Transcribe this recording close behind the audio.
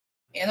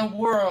In a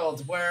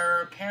world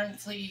where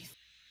apparently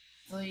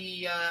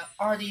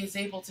Artie is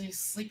able to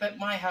sleep at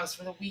my house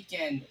for the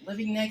weekend,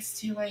 living next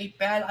to a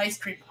bad ice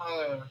cream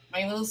parlor,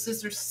 my little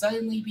sister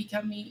suddenly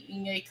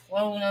becoming a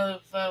clone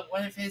of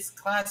one of his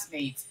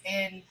classmates,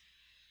 and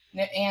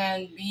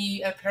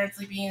me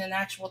apparently being an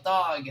actual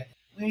dog.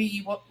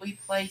 We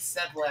play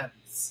SEB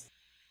Lems.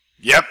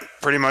 Yep,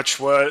 pretty much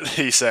what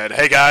he said.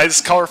 Hey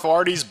guys, Colorful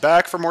Artie's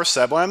back for more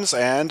SEB Lems,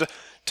 and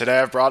today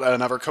I've brought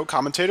another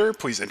co-commentator.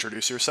 Please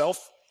introduce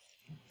yourself.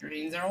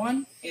 Greetings,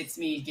 everyone. It's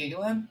me,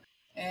 GigaLem,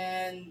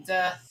 and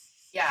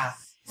yeah,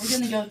 we're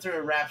gonna go through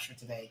a rapture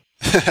today,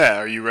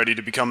 Are you ready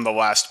to become the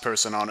last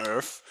person on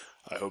Earth?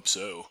 I hope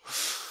so.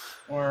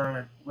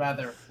 or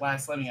rather,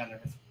 last living on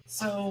Earth.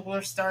 So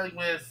we're starting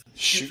with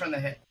shoot from the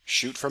hip.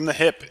 Shoot from the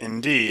hip,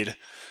 indeed.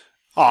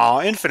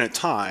 Aw, infinite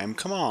time.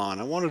 Come on,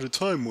 I wanted a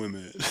time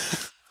limit.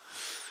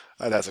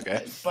 That's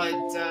okay. But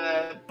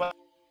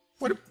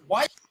What?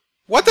 what?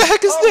 What the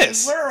heck is Oh,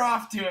 this? we're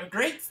off to a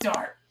great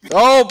start.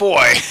 Oh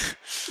boy.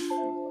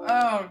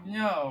 Oh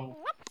no.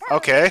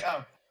 Okay.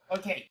 Oh,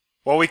 okay.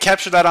 Well, we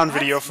captured that on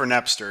video for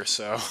Napster,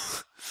 so.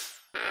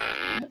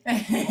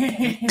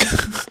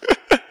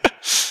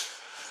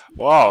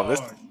 Wow, this.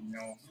 Oh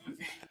no.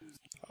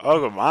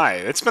 Oh my!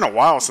 It's been a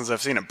while since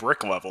I've seen a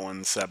brick level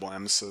in SEB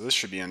Lems, so this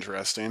should be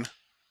interesting.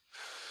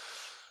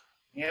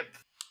 Yep.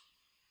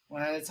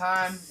 One at a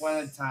time. One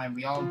at a time.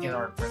 We all get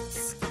our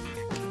bricks.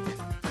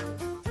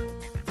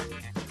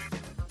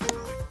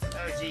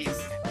 Oh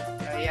jeez.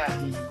 Yeah,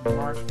 he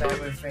marked that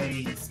with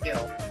a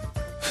skill.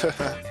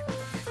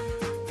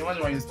 No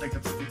wonder why he was picking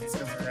up stupid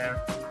skills are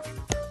there.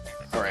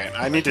 Alright,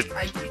 I need to...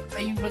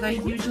 But I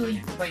usually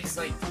place,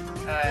 like,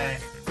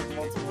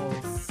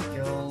 multiple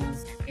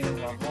skills in a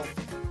level.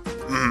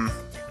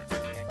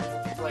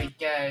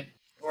 Like,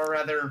 or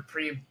rather,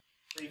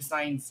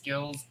 pre-assigned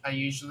skills, I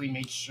usually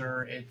make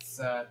sure it's,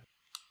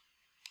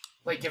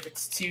 like, if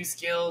it's 2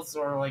 skills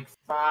or, like,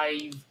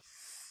 5,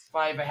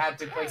 I have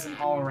to place them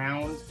all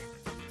around.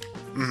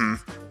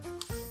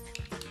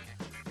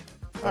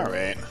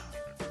 Alright.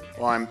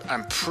 Well,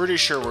 I'm pretty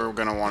sure we're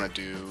gonna want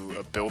to do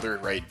a builder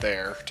right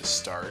there to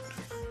start.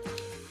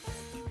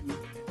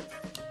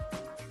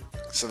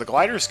 So the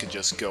gliders could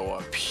just go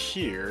up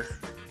here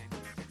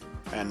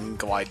and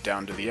glide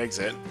down to the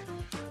exit.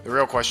 The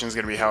real question is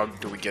gonna be how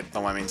do we get the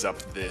lemmings up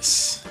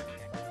this?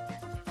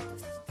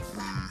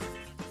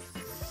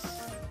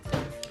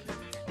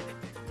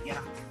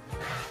 Yeah.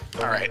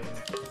 Alright.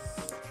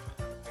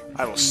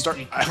 I will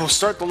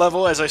start the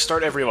level as I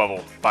start every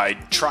level, by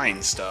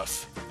trying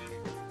stuff.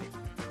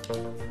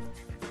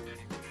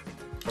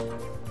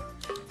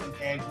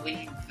 Okay, I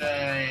believe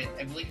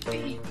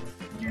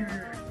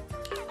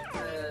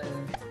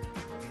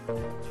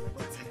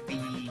what's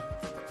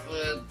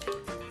it,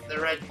 the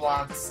red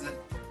blocks,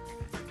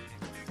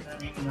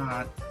 maybe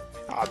not.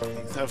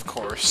 Of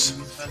course.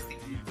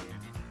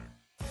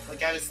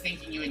 Like, I was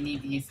thinking you would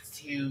need these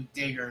 2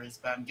 diggers,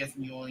 but I'm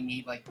guessing you only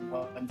need, like,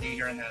 1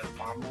 digger and a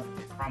bomb.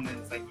 The problem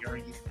is, like, you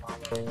already used the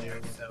bomb over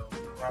there, so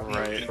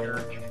probably a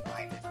digger and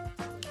mine.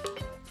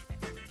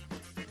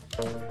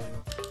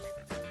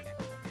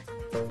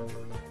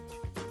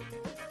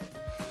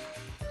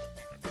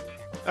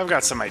 I've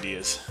got some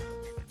ideas.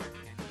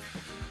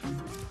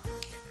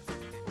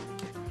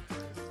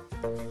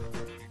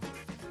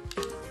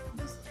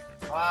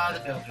 A lot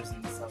of builders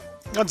in this level.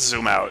 Let's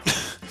zoom out.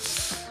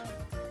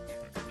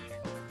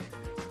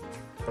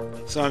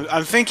 So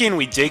I'm thinking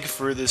we dig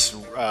through this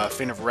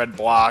thing of red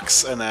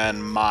blocks and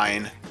then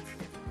mine.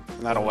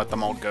 And that'll let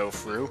them all go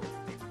through.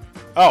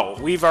 Oh,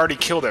 we've already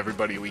killed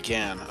everybody we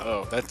can.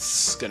 Oh,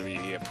 that's gonna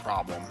be a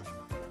problem.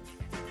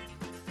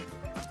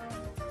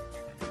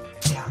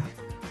 Yeah.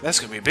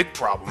 That's gonna be a big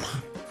problem.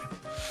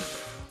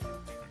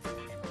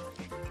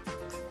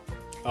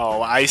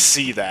 Oh, I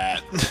see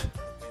that.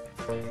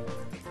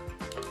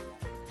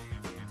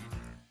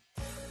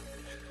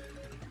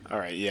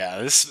 Alright, yeah,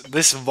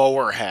 this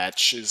lower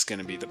hatch is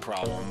gonna be the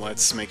problem.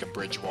 Let's make a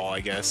bridge wall, I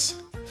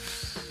guess.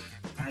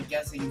 I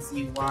guess I can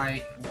see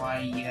why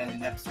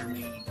Nepster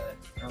made,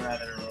 or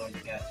rather,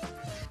 like,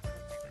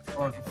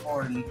 or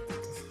before.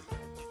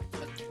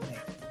 What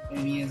I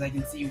mean is, I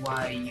can see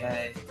why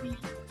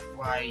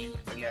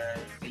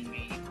they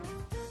made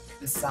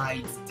the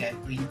sides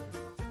deadly.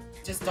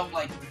 Just don't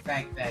like the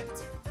fact that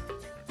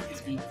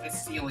the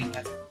ceiling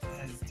has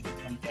to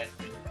become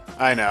deadly.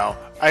 I know.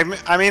 I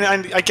mean,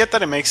 I get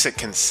that it makes it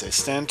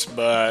consistent,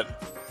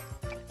 but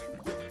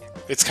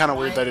it's kind of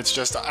weird that it's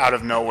just out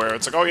of nowhere.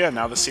 It's like, oh yeah,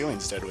 now the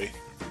ceiling's deadly.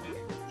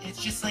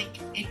 It's just like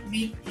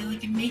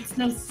it makes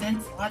no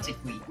sense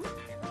logically.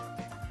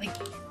 Like,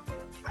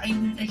 I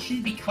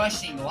shouldn't be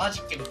questioning the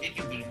logic of a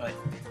video game, but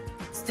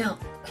still.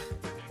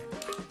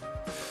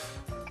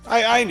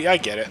 I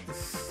get it.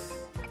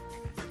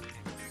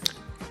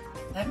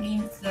 That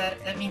means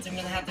I'm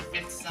gonna have to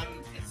fix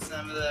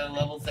some of the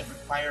levels that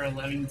require a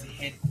lemming to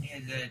hit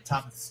the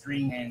top of the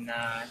screen in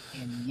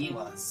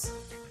Neela's.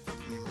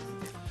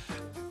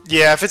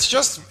 Yeah, if it's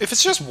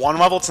just one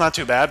level, it's not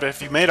too bad. But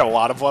if you made a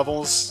lot of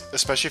levels,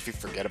 especially if you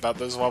forget about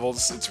those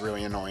levels, it's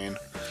really annoying.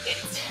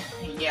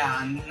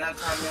 Yeah, and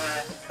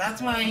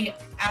that's why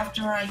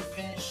after I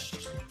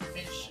finish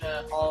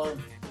all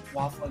of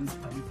Wafflin's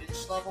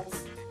unfinished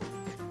levels,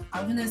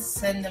 I'm gonna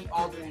send them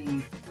all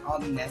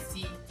to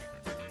Nessie.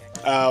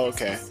 Oh,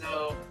 okay.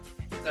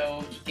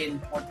 So he can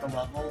port the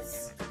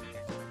levels.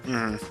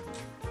 Hmm.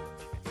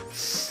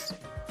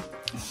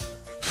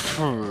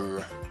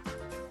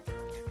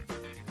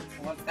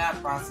 Once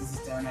that process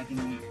is done, I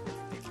can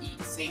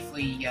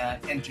safely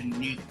enter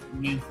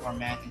new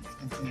format and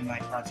continue my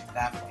project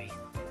that way.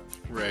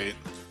 Right.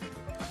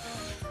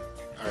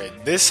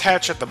 Alright, this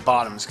hatch at the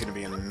bottom is gonna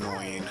be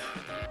annoying.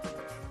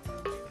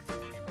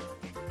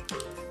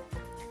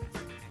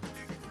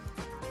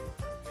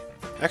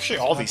 Actually,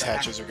 all these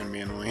hatches are gonna be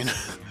annoying.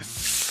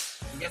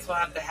 I guess we'll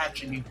have to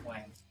hatch a new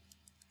plan.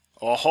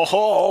 Oh ho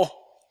ho!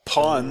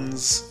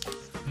 Puns!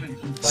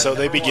 So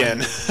they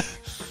begin.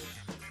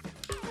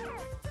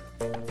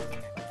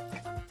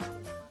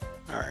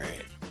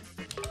 Alright.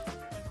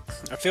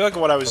 I feel like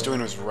what I was doing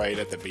was right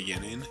at the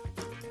beginning.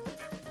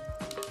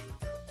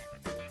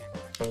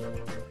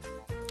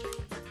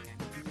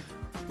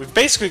 We've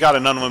basically got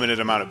an unlimited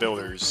amount of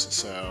builders,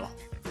 so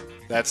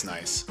that's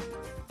nice.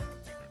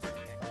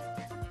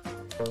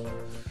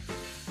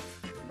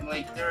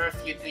 Like, there are a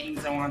few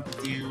things I want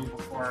to do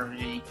before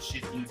really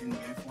shifting to the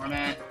new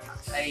format.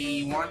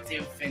 I want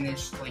to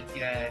finish the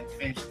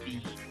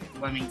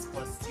Lemmings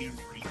Plus 2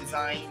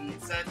 redesign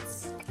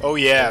sets. Oh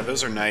yeah,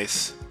 those are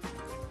nice.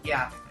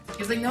 Yeah,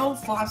 because I know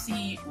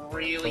Flopsy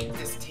really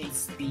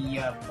distastes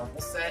the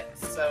purple set,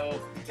 so,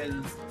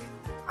 because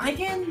I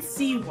can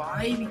see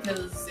why,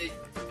 because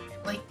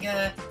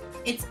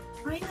it's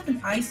kind of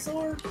an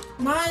eyesore.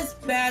 Not as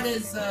bad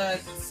as the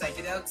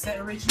Psychedelic set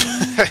originally.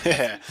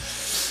 The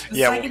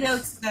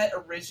Psychedelic set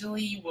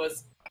originally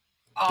was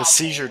awful. The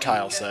Seizure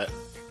Tile set.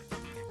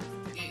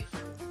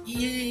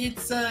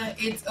 It's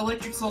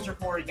Electric Soldier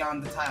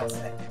Porygon, the tile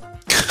set.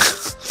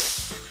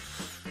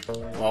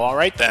 Well,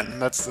 alright then.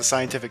 That's the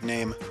scientific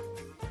name.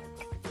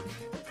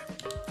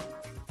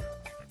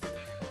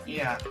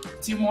 Yeah,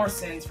 2 more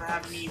sins for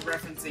having me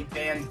reference a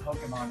banned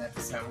Pokemon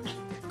episode.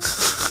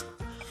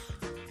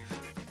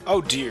 Oh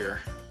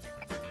dear.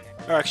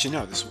 Oh, actually,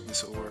 no. This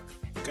will work.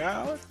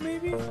 Gallic,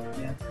 maybe?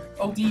 Yeah.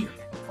 Oh dear.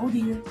 Oh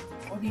dear.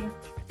 Oh dear.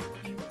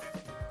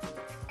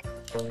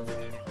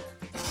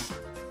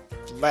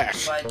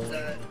 Lash. But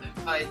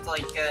I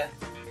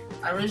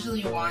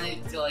originally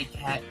wanted to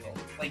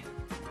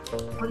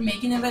for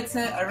making of that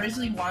set, I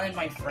originally wanted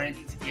my friend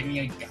to give me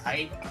a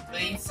guide, but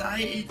he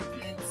decided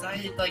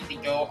to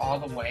go all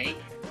the way,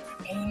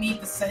 and he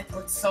made the set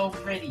look so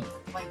pretty.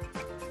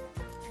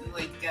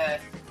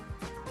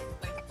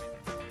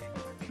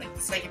 The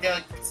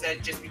Psychedelic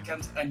set just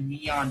becomes a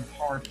neon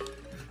party.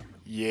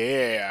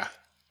 Yeah.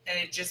 And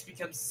it just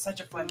becomes such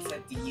a fun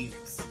set to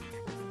use.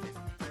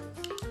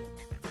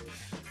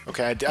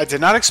 Okay, I did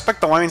not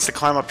expect the Lemmings to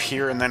climb up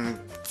here and then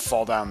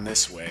fall down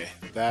this way.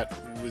 That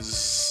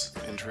was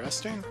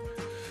interesting.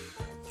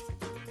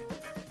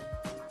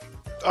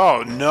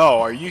 Oh no,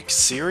 are you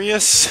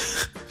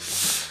serious?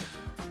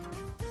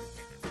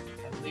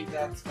 I believe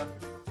that's what...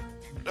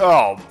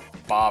 Oh,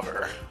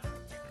 bother.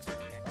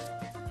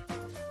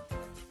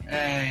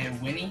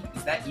 Winnie,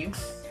 is that you?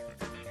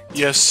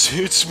 Yes,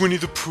 it's Winnie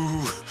the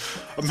Pooh.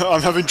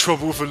 I'm having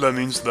trouble with a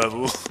Lemmings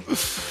level.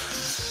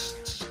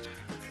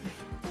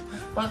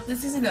 But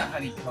this isn't a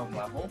honeycomb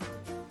level.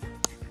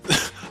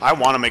 I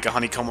want to make a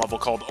honeycomb level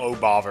called Oh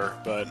Bother,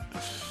 but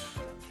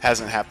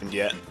hasn't happened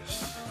yet.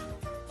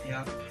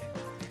 Yeah.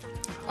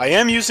 I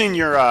am using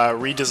your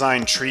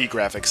redesigned tree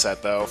graphic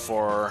set though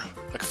for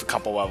like a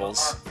couple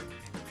levels.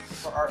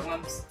 For art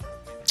limbs.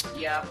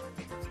 Yeah.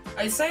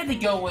 I decided to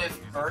go with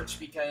birch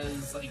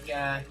because,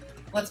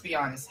 let's be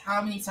honest.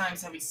 How many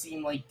times have we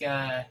seen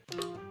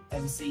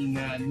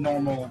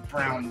normal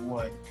brown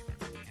wood?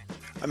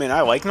 I mean, I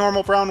like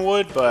normal brown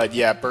wood, but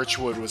yeah, birch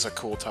wood was a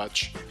cool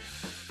touch.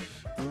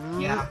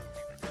 Yeah.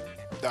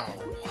 Oh.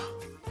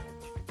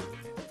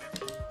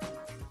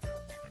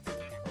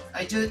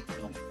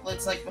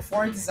 It's like,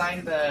 before I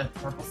design the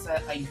purple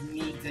set, I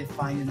need to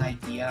find an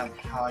idea of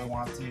how I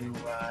want to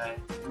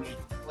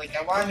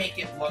I want to make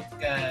it look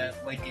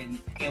like an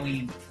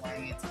alien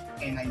planet,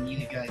 and I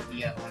need a good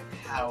idea of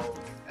how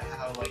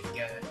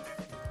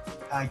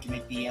I can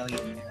make the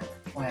alien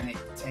planet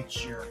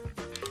texture.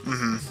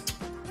 Mm-hmm.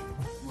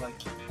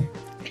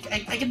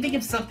 I can think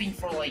of something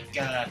for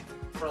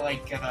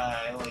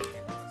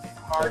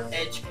hard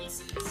edge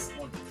pieces,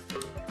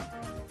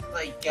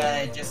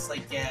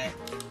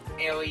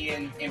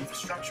 alien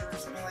infrastructure or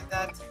something like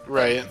that.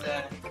 Right.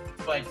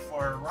 But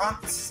for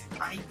rocks,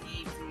 I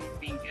need to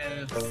think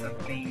of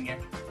something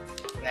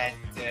that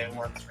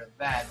works for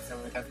that, so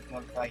it doesn't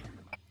look like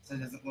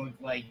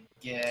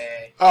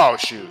oh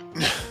shoot.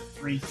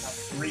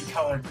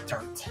 recolored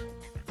dirt.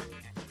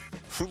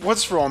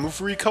 What's wrong with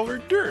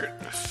recolored dirt?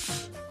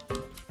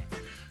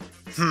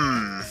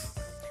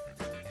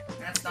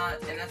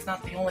 That's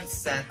not the only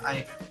set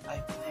I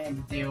plan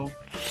to do.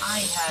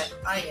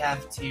 I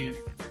have to,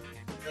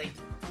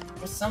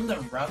 with some of the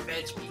rough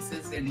edge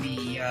pieces in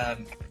the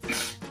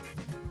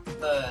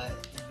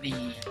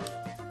the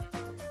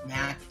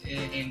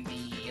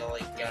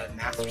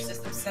Master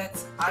System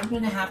sets, I'm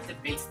gonna have to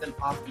base them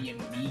off the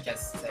Amiga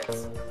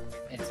sets,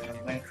 and so I'm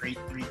gonna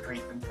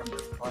recreate them from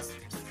those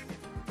clusters.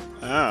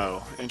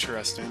 Oh,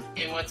 interesting.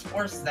 And what's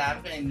worse is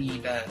that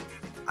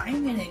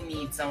I'm gonna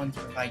need someone to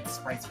provide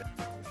sprites for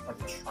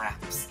the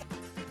traps.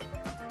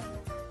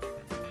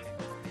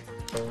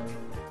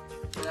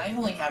 And I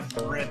only have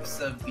rips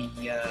of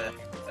the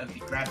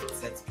graphic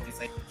sets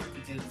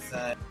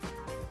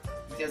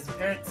because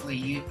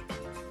apparently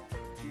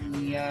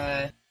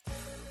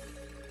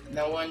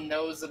no one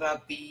knows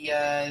about the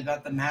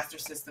Master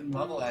System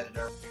level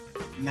editor,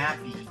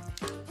 Mappy,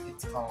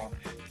 it's called.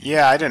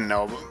 Yeah, I didn't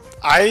know.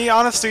 I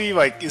honestly,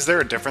 like, is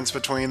there a difference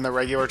between the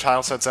regular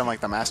tile sets and,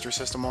 like, the Master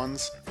System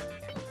ones?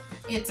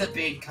 It's a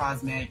big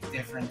cosmetic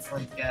difference.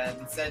 Like,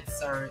 the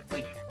sets are,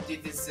 like, due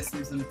to the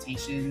system's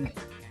limitations,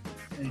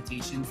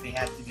 they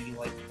have to be,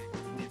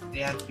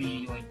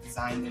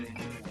 designed in a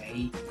new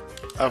way.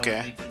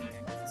 Okay.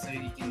 So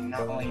you can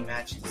not only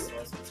match the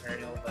source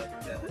material, but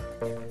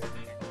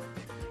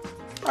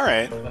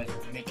Alright. but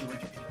to make it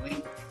look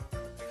appealing.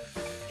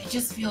 I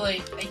just feel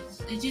like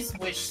I just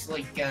wish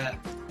I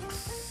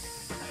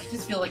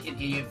just feel like an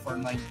idiot for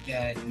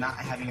not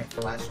having a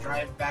flash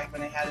drive back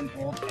when I had an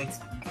old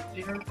XP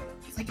computer.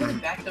 Because I could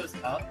have backed those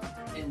up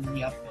and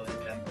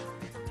re-uploaded them.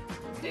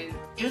 And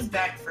it was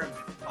back from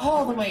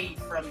all the way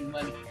from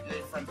L++.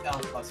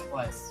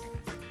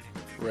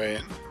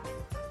 Right.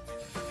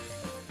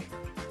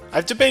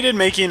 I've debated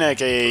making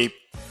like a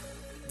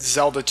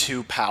Zelda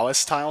 2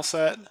 Palace tile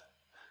set.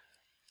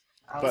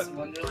 Alice in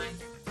Wonderland?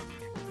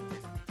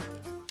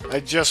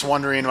 I'm just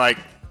wondering, like,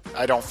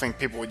 I don't think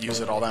people would use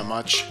it all that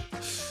much.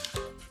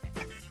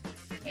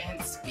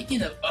 And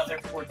speaking of other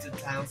ports of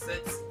tile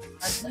sets,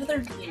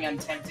 another thing I'm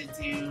tempted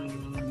to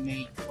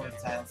make for a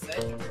tile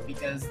set,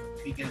 because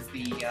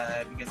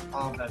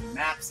all the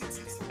maps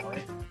exist for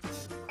it,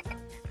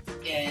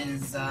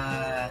 is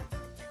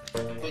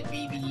would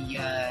be the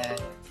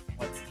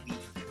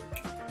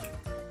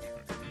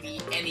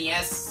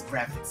NES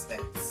graphics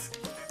sets.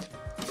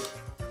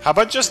 How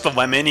about just the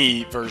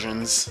Lemini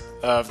versions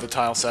of the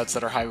tile sets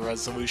that are high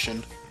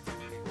resolution?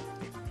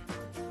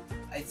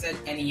 I said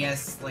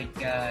NES, like,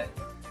 the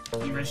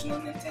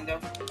original Nintendo?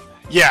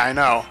 Yeah, I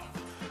know.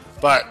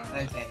 But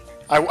Okay.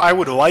 I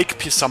would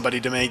like somebody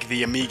to make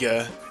the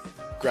Amiga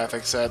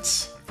graphic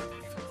sets.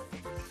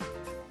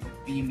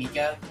 The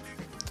Amiga?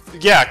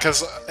 Yeah,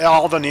 because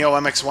all the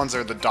NeoMX ones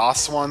are the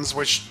DOS ones,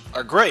 which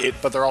are great,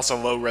 but they're also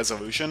low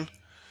resolution.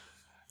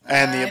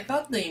 And I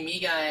thought the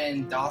Amiga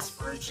and DOS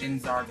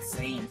versions are the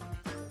same.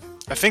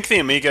 I think the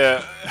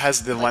Amiga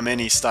has the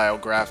Lemini style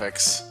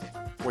graphics,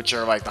 which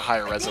are like the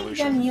higher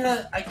resolution.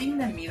 I think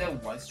the Amiga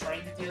was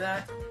trying to do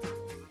that.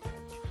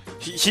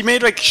 He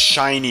made like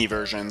shiny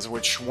versions,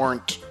 which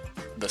weren't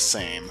the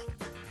same.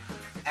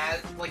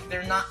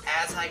 They're not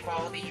as high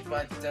quality,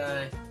 but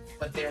they're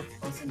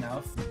close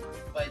enough.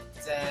 But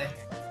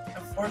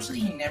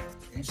unfortunately, he never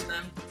finished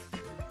them.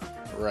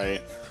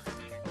 Right.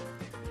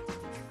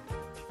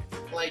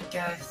 Like,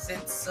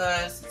 since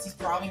he's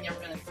probably never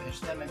gonna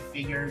finish them, I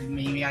figured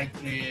maybe I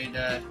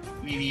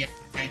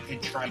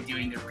could try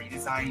doing the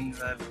redesigns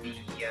of the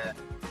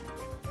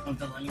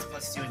Lemmings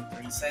Plus 2 and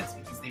 3 sets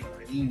because they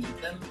really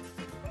need them.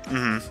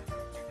 Mm-hmm.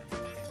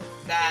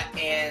 That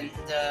and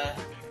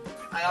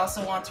I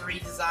also want to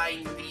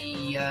redesign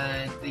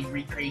the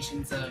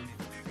recreations of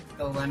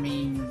the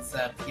Lemmings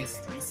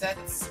PS3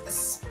 sets,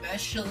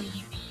 especially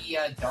the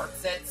Dark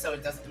set, so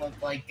it doesn't look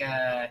like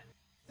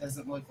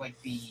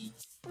the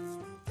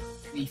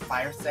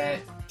Fire set,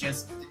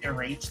 just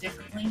arranged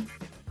differently.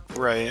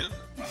 Right.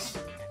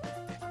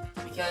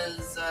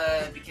 Because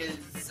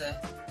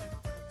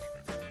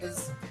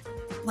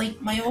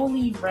like, my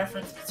only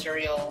reference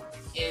material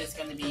is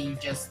going to be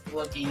just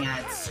looking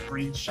at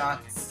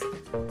screenshots.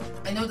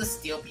 I know the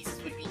steel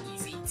pieces would be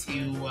easy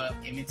to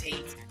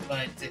imitate,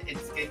 but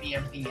it's going to be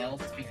everything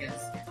else because,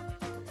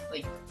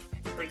 like,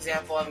 for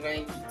example, I'm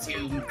going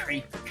to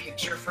create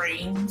picture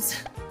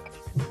frames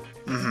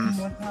and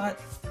whatnot.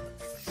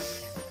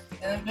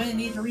 And I'm going to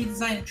need to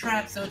redesign the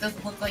trap so it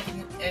doesn't look like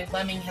a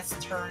lemming has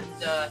turned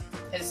to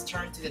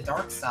the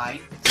dark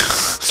side.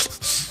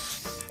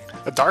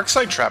 A dark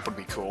side trap would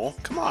be cool.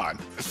 Come on.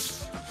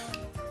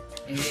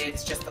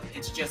 It's just a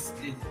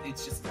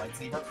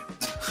lightsaber.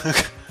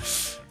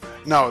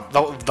 No,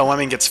 the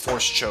lemming gets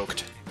force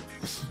choked.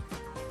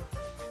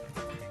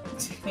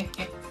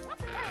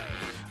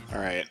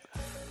 Alright.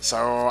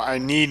 So I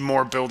need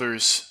more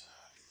builders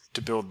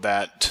to build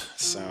that,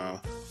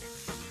 so...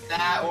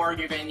 That, or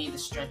you're gonna need to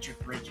stretch your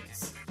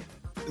bridges.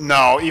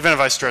 No, even if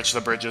I stretch the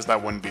bridges,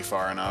 that wouldn't be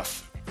far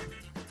enough.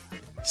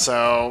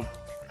 So...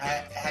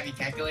 Have you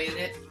calculated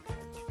it?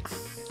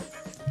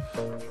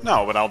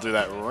 No, but I'll do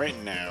that right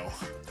now.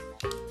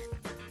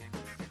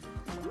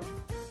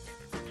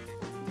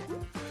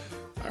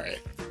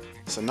 Alright.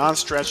 So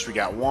non-stretched, we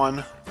got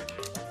 1,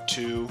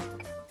 2,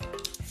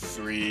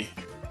 3,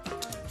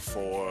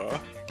 4,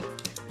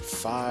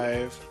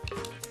 5,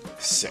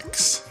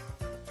 6.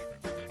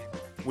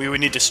 We would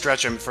need to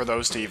stretch them for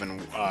those to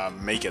even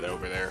make it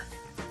over there.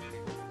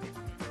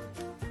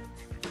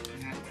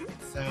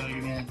 So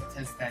you're gonna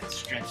test that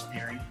stretch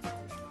theory.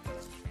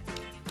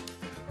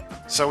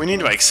 So we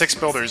need like 6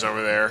 builders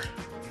over there,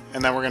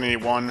 and then we're gonna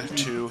need 1,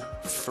 2,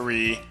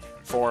 3,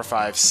 4,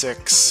 5,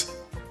 6,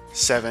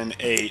 7,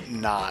 8,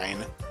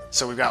 9.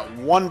 So we've got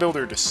 1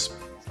 builder to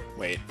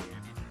wait.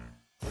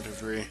 1, 2,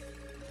 3,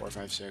 4,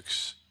 5,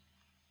 6,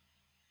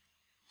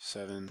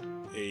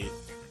 7, 8,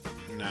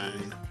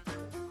 9,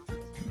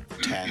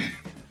 10.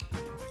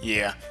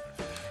 Yeah.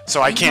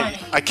 So I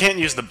can't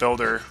use the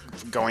builder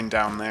going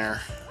down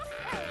there.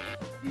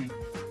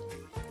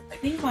 I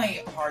think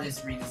my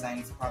hardest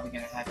redesign is probably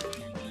gonna have to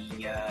be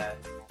the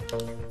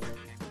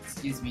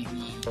excuse me,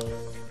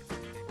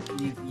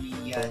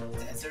 the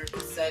desert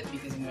set,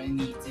 because I'm gonna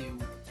need to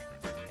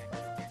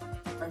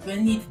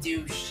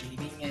do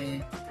shading,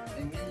 and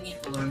I'm gonna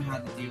need to learn how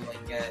to do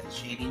like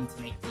shading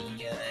to make the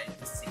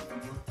scene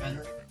look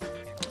better.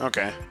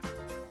 Okay.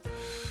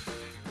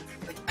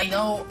 Like I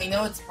know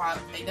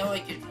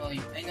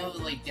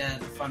like the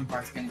fun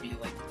part's gonna be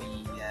like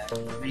the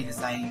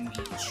redesigning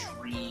the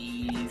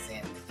trees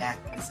and the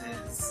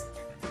cactuses.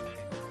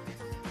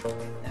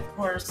 And of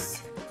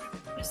course,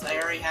 I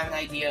already have an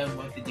idea of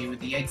what to do with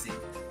the exit.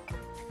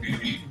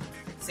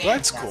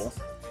 That's cool.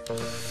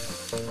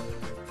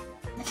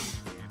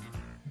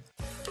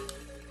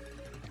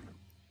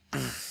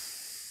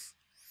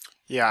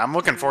 Yeah, I'm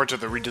looking forward to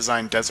the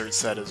redesigned desert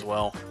set as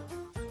well.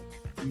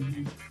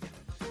 I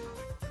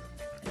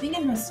think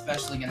I'm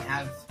especially gonna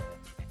have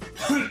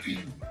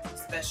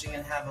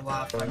a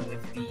lot of fun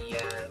with the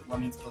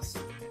Lemmings Plus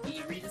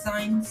E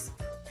redesigns.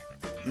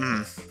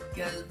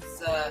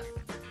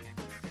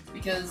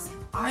 Because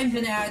I'm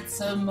gonna add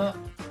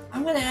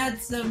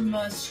some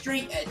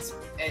straight edge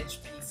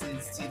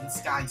pieces to the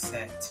sky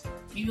set.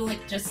 Maybe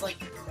like just like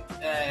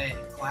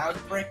cloud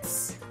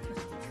bricks.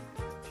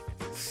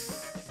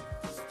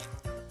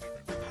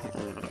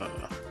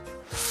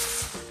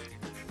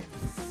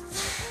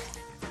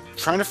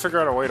 Trying to figure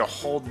out a way to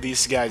hold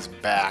these guys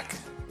back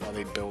while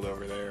they build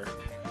over there.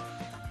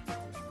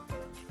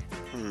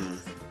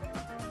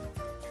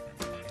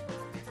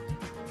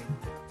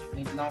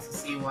 You can also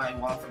see why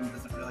Waffle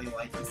doesn't really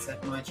like this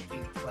set much.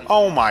 Like,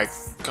 oh my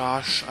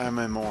gosh, I'm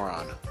a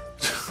moron.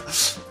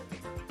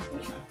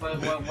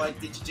 What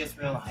did you just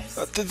realize?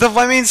 The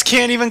lemmings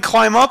can't even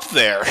climb up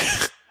there.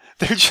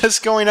 They're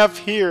just going up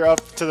here,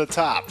 up to the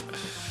top.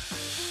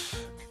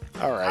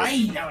 Alright.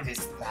 I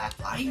noticed that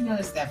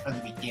from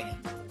the beginning.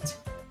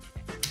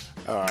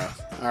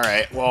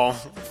 Alright, well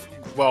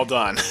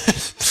done.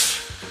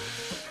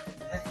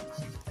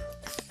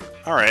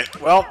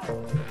 Alright, well,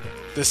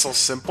 this'll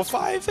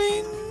simplify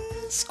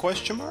things?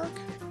 Question mark?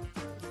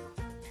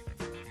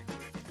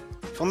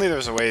 If only there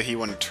was a way he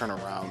wouldn't turn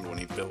around when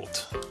he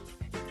built.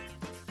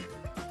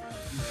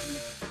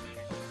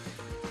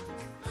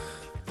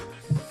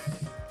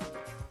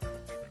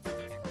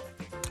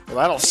 Well,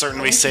 that'll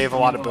certainly save a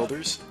lot of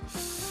builders.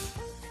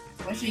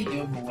 I wish I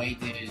knew a way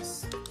to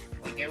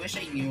I wish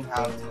I knew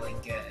how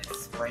to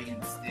spray in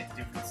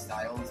different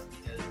styles,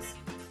 because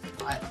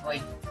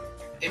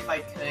if I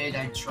could,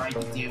 I'd try to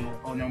do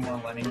Oh No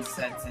More Lemming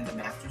sets in the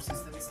Master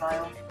System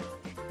style.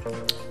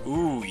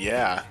 Ooh,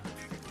 yeah.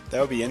 That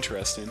would be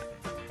interesting.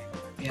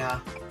 Yeah.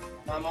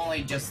 I'm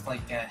only just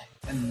like a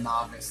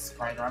novice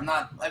spriter. I'm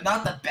not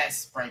the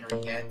best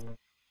spriter yet.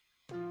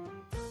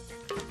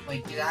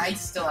 Like, I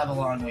still have a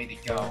long way to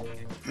go.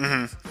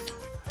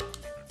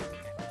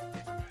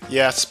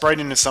 Yeah,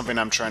 spriting is something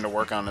I'm trying to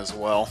work on as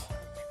well,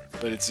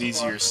 but it's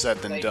easier said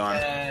than done.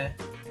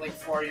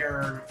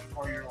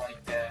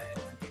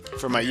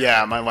 For my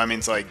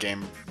Lemmings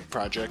game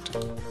project.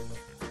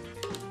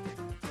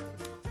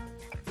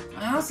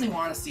 I honestly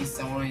want to see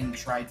someone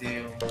try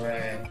to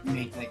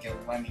make like a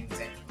Lemmings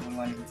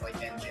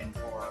engine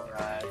for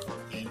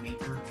Game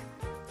Maker.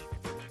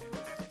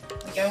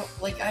 I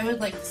would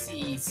like to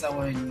see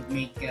someone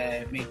make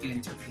an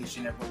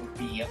interpretation of what would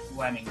be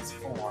Lemmings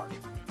 4.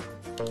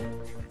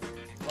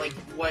 Like,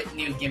 what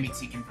new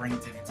gimmicks you can bring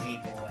to the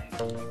table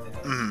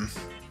and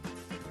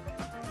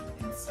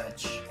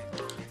such.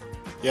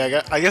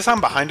 Yeah, I guess I'm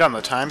behind on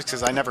the times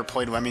because I never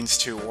played Lemmings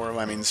 2 or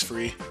Lemmings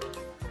 3.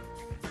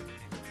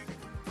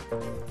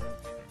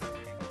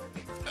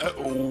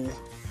 Uh-oh.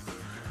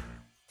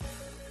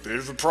 Bit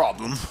of a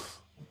problem.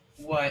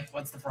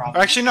 What's the problem?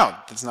 Actually, no,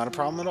 that's not a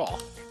problem at all.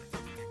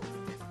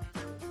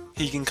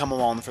 He can come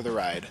along for the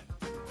ride.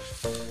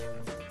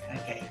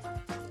 Okay.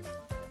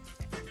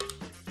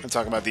 And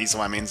talk about these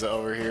lemmings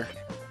over here.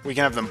 We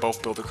can have them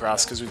both build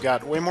across because we've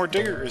got way more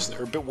diggers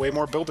or way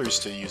more builders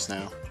to use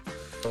now.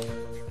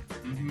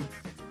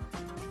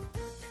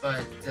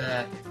 But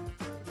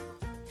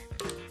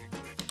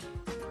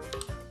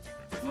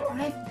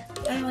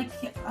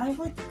I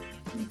would.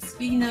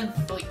 Speaking of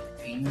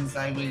things,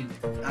 I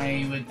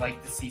would like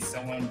to see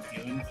someone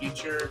do in the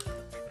future.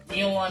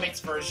 Neo-Lemmings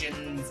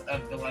versions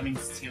of the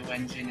Lemmings 2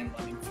 engine and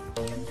Lemmings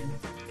 3 engine.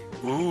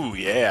 Ooh,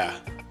 yeah.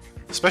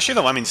 Especially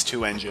the Lemmings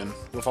 2 engine,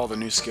 with all the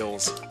new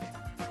skills.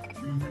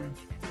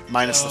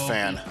 Minus the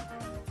fan.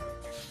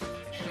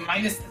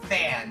 minus the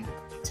fan.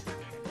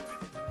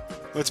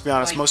 Let's be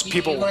honest, most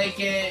people...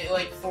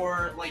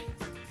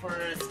 For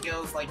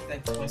skills like the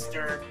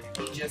Twister,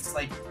 you just,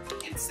 like,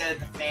 instead of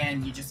the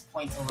fan, you just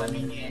point the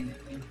lemming in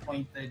and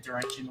point the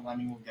direction the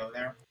lemming will go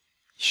there.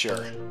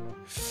 Sure.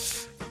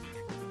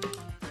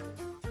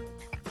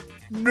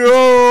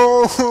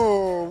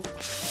 No!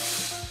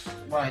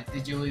 What,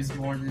 did you lose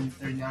more than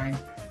 39?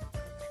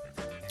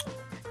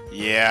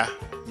 Yeah,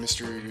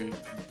 Mr.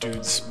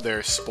 Dude's there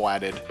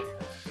splatted.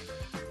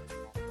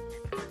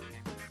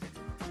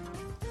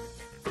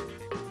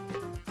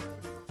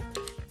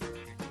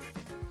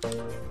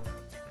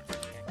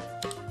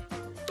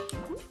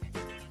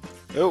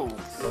 Oh,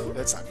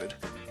 that's not good.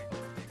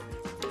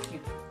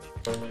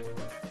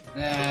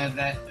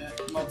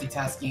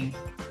 Multitasking.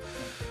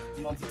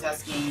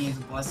 Multitasking is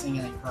a blessing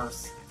and a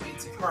curse.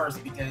 It's a curse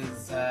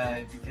because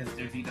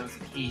there'd be those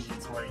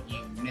occasions where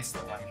you miss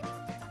the lemming.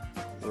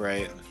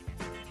 Right.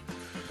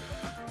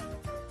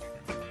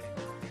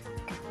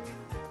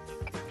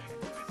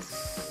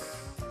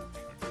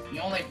 The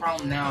only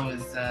problem now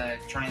is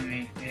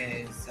preventing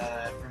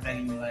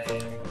the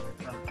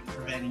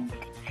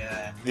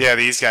Yeah,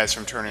 these guys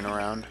from turning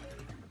around.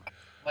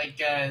 like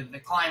the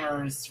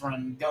climbers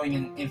from going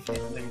in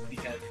infinite loop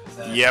because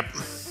Yep.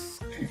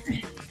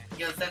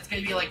 because that's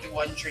gonna be like the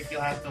one trick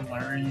you'll have to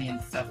learn in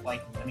stuff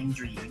like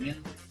Lemmings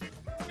Reunion.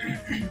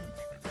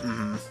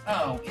 Mm-hmm.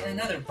 Oh, and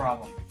another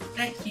problem.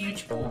 That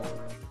huge pool.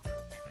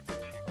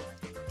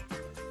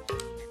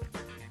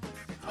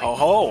 Like,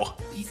 Oh-ho!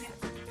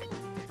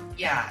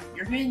 Yeah,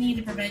 you're gonna need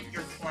to prevent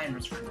your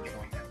climbers from going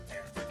up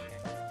there.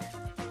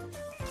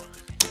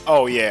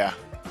 Oh, yeah.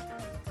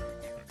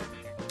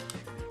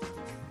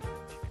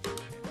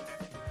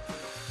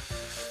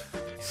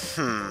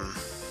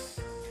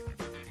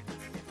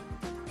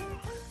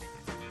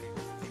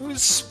 Who's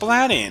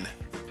splatting?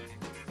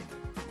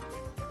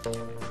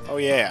 Oh,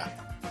 yeah.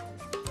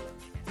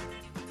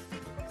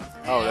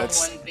 Oh,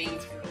 that's...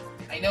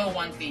 I know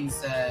one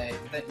thing's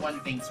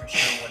for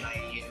sure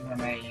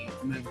when I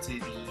move to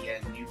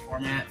the new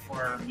format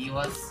for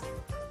Mila's.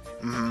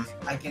 Mm-hmm.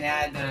 I can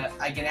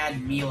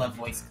add Mila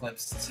voice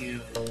clips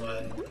to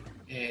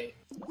the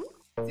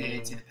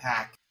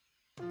pack.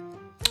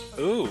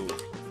 Ooh.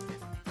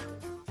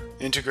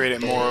 Integrate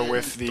it more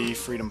with the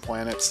Freedom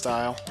Planet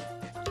style.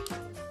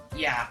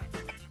 Yeah.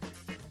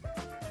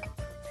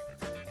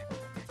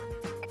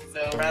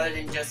 So rather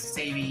than just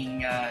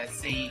saving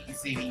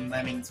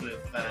lemmings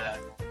with a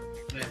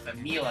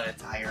Mila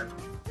attire,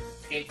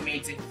 it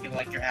makes it feel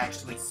like you're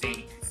actually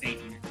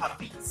saving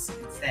puppies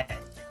instead.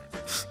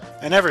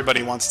 And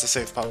everybody wants to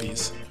save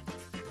puppies.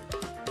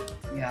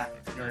 Yeah,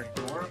 you're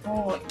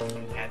adorable and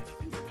you have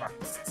cute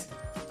hearts.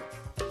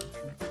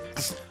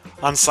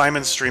 On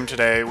Simon's stream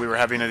today, we were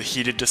having a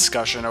heated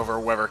discussion over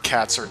whether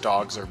cats or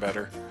dogs are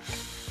better.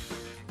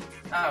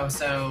 Oh,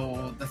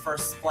 so the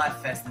first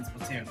Splatfest in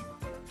Splatoon.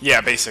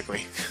 Yeah,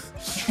 basically.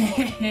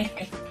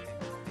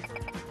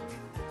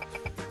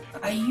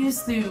 I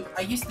used to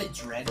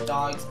dread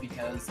dogs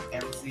because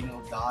every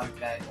single dog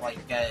that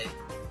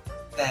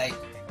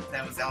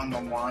was out on the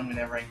lawn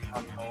whenever I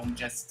come home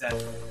just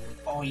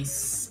always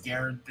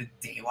scared the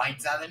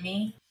daylights out of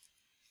me.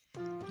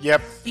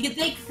 Yep. You can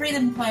thank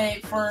Freedom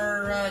Planet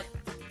for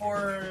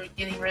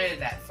getting rid of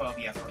that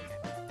phobia for me.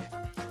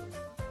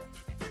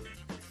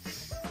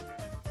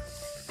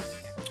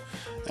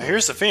 Now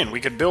here's the thing,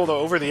 we could build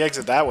over the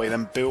exit that way,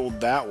 then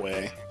build that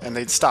way, and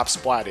they'd stop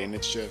splatting.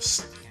 It's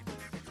just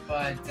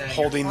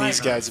holding these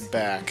guys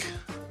back.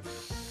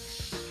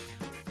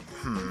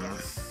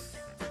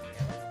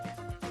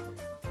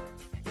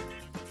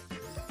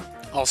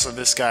 Also,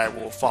 this guy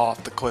will fall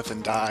off the cliff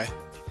and die.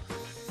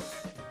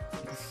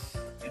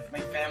 If my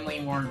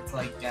family weren't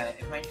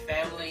if my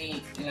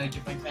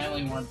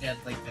family weren't at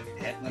like the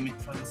pet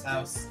limit for this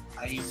house,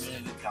 I would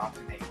have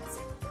adopted it.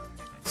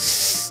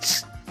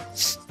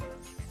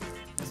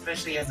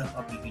 Especially as a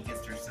puppy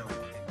because they're so.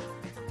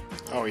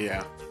 Oh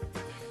yeah.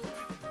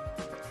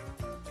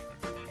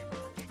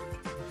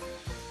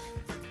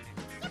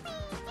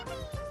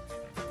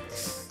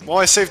 Well,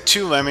 I saved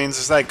 2 lemmings.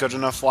 Is that good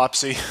enough,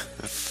 Flopsy?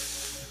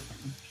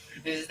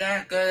 Is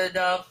that good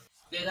enough?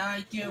 Did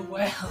I do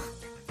well?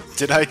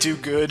 Did I do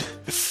good?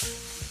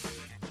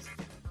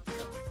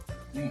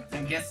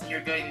 I'm guessing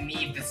you're going to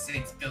need the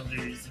 6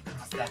 builders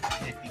across that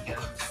pit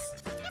because,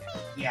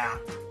 yeah,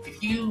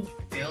 if you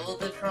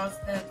build across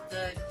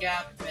that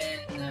gap,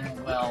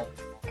 then, well,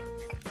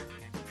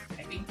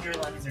 I think your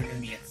lemmings are going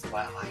to be at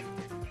splat height.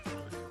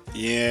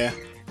 Yeah.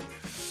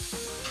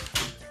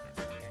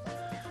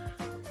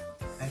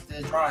 At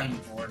the drawing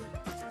board.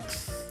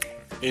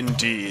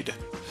 Indeed.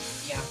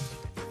 Yeah,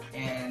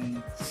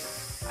 and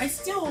I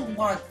still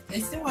want to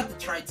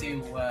try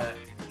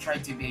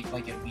to make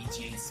like a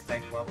VGA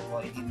spec level,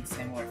 like in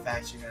similar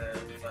fashion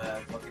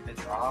of Look at the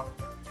Draw.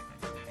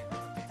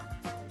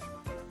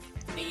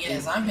 Thing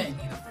is, I'm gonna need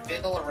to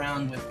fiddle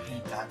around with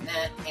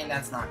Paint.net, and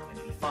that's not going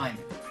to be fun.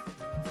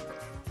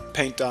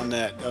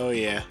 Paint.net, oh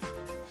yeah.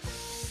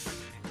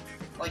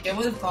 Like, I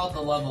would have called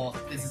the level,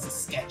 this is a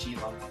sketchy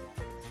level.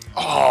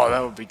 Oh,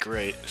 that would be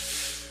great.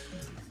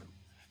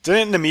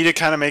 Didn't Namita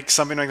kind of make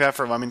something like that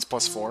for Lemmings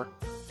plus 4?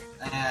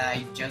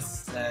 I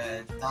just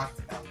talked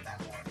about that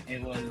one.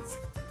 It was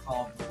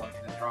called the Luck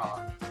of the Draw.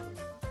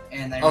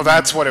 And Oh,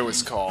 that's what it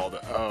was called.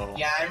 Oh.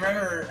 Yeah, I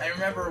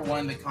remember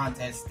one of the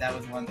contests. That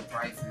was one of the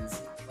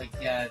prizes, like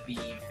the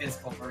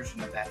physical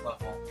version of that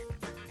level.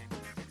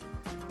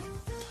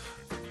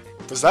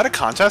 Was that a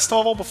contest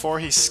level before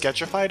he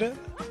sketchified it?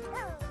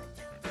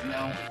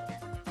 No.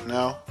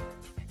 No.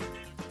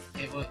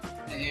 It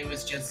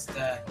was just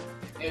like,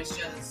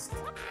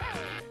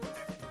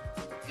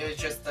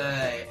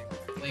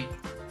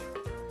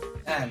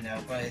 I don't know,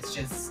 but it's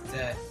just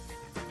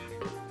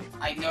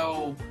I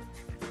know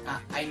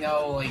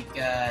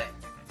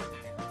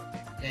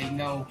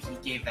he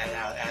gave that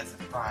out as a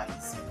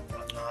prize and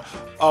whatnot.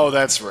 Oh,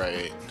 that's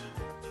right.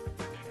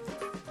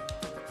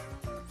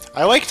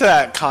 I liked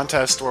that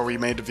contest where we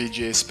made the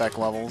VGA spec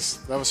levels.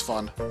 That was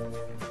fun.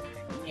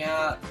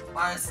 Yeah,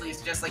 honestly,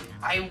 it's just like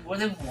I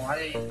would have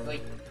wanted,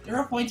 like, there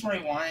are points where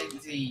I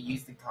wanted to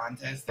use the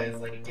contest as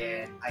like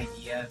an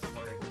idea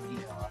for, you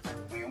know,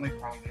 the only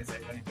problem is I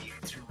wouldn't be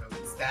able to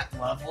release that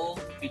level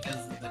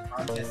because of the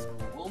contest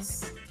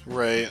rules.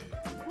 Right.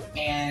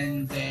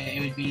 And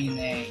it would be in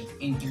a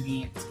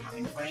inconvenient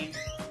time frame.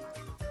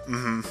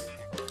 Mm-hmm.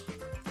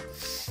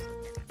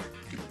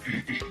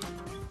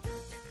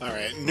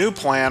 Alright, new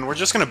plan. We're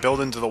just gonna build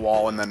into the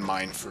wall and then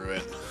mine through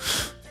it.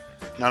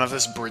 None of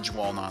this bridge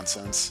wall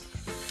nonsense.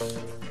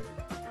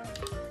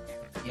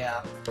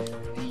 Yeah.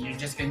 You're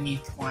just gonna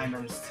need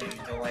climbers to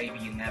delay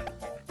the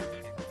inevitable.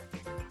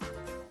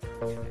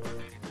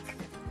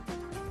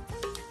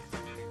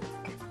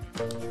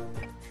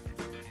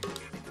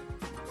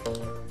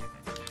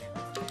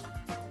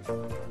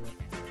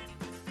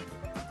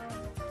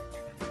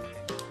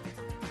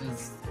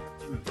 'Cause,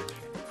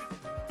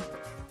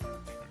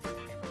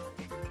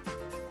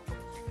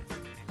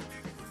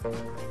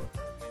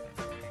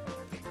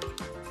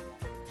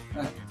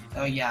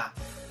 oh yeah.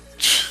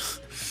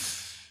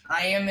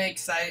 I am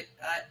excited.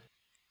 I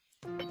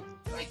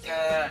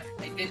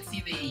did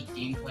see the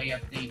gameplay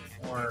update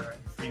for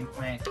Dream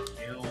Planet 2,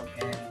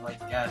 and in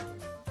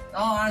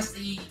all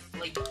honesty,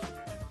 I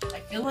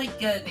feel like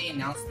they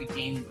announced the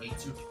game way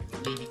too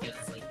early because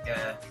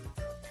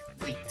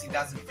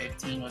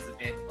 2015 was a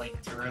bit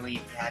too early.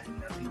 It had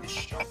nothing to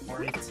show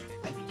for it.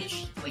 I think it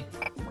should I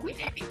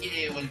think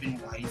it would have been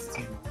wise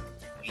to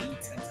wait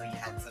until you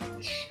had something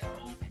to show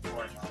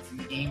before announcing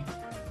the game.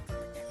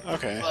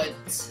 Okay.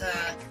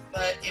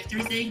 But if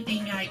there's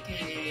anything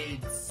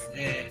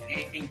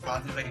anything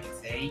positive I could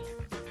say,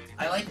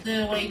 I like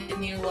the way the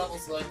new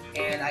levels look,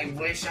 and I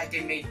wish I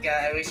could make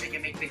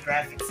the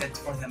graphic sets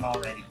for them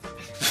already.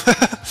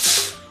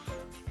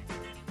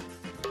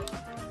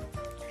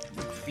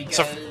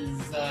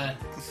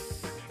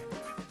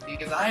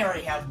 Because I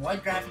already have one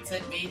graphic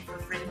set made for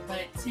Freedom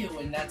Planet 2,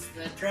 and that's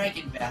the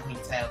Dragon Valley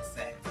tile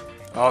set.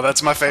 Oh,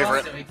 that's my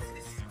favorite.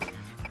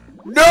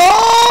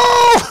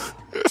 No!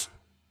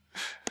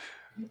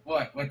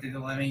 What did the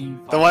lemming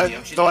fall in the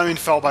ocean? The lemming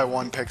fell by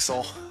 1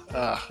 pixel.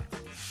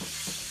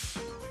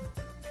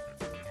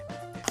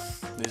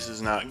 This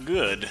is not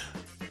good.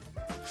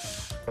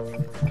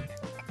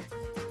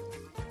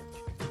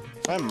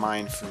 If I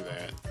mine through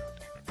that.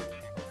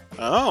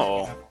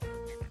 Oh.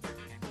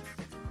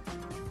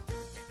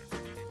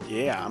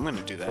 Yeah, I'm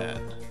gonna do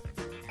that.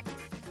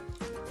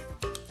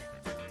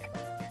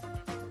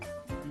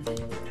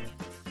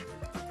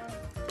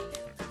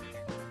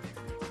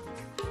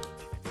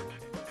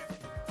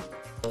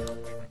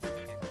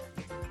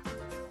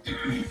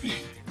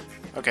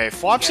 Okay,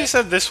 Flopsy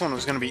said this one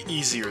was going to be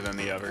easier than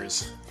the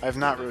others. I have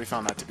not really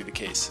found that to be the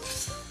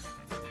case.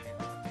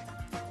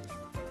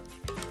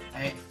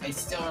 I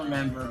still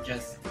remember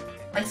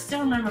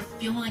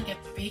feeling like a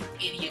big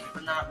idiot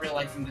for not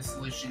realizing the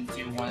solution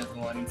to one of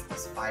the Lemmings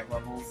plus 5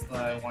 levels,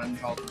 the one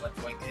called What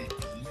Could It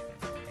Be?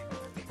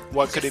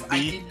 What could it be?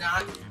 I did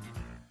not...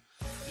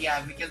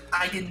 Yeah, because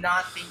I did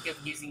not think of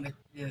using the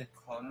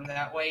cloner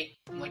that way.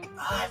 I'm like,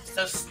 I'm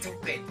so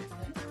stupid.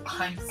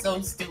 I'm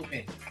so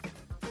stupid.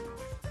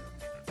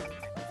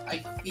 I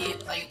feel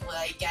I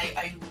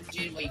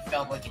legitimately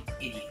felt like an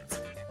idiot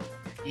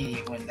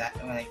when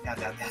I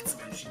found out that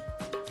solution.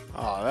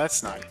 Oh,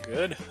 that's not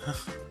good.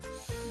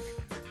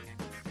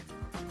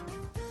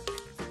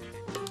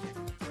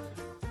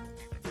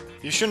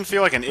 You shouldn't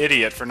feel like an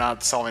idiot for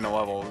not solving a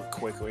level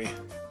quickly.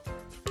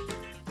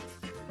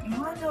 You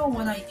wanna know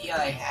one idea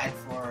I had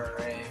for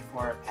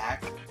a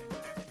pack?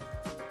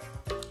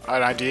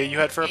 An idea you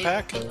had for a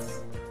pack?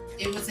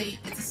 It's a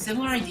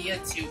similar idea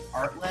to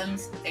Art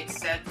Lems,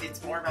 except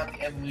it's more about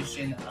the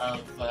evolution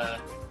of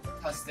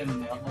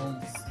custom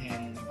levels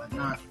and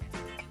whatnot.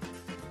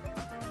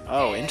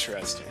 Oh,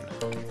 interesting.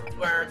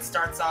 Where it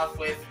starts off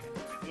with,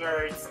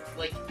 where it's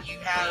like you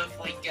have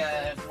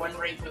one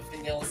rank with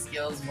vanilla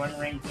skills, one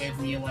rank with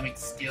Neolemic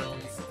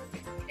skills,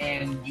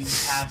 and you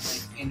have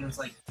and there's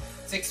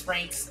 6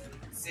 ranks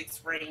strength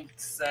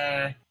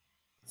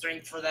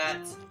for that,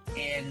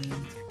 and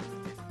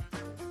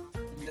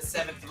the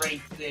 7th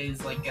rank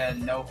is a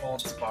no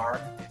holds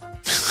barred.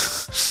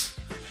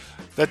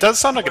 That does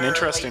sound like an Where,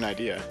 interesting like,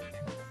 idea.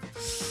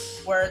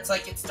 where it's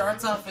like it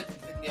starts off with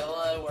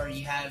vanilla, where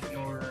you have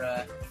your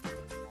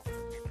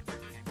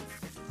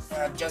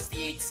just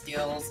the 8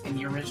 skills in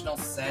the original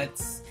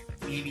sets.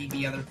 Maybe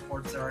the other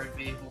ports are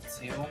available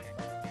too.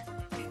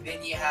 And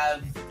then you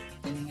have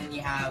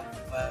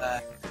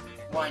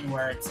one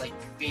where it's like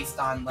based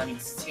on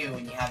Lemmings 2,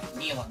 and you have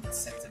vanilla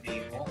sets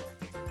available.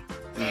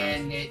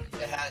 And it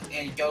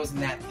goes in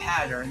that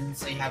pattern.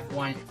 So you have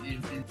one.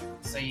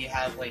 So you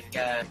have like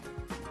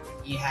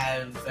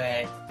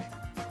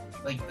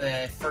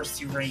the first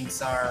 2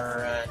 ranks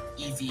are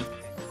easy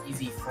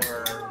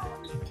for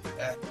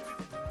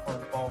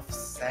both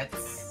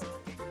sets.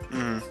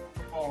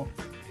 Oh.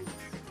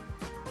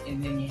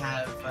 And then you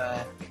have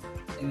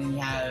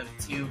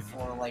 2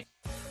 for like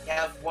you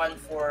have one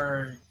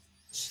for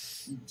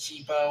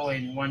cheapo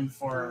and one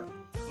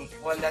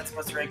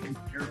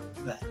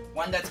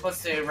that's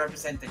supposed to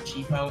represent the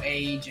cheapo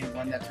age, and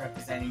one that's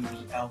representing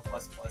the L++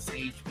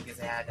 age because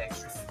it had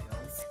extra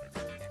skills.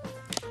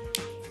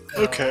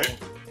 So, Okay.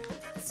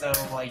 So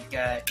like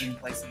in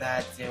place of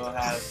that, it will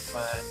have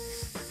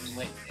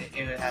like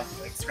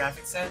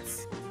graphic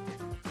sets,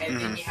 and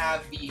then you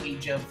have the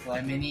Age of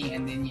Lemony,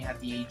 and then you have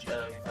the Age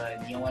of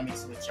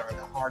Neolemics, which are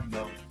the hard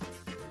mode.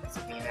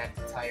 So in that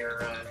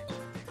entire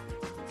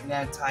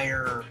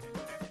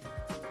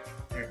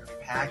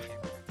pack,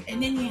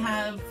 and then you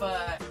have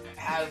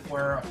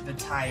where the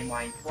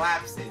timeline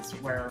collapses,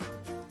 where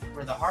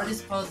the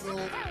hardest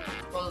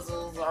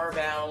puzzles are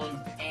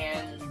bound,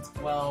 and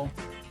well,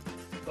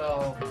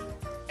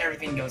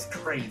 everything goes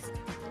crazy.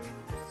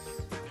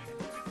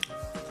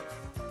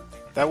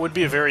 That would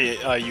be a very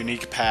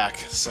unique pack,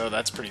 so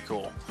that's pretty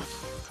cool.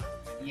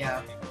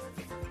 Yeah.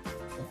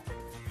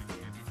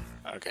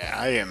 Okay,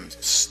 I am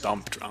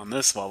stumped on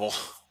this level.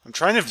 I'm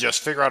trying to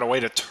just figure out a way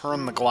to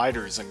turn the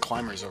gliders and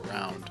climbers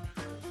around.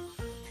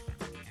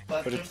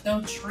 But there's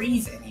no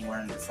trees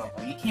anywhere in this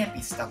level. You can't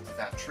be stumped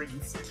without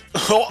trees.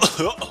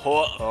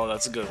 Oh,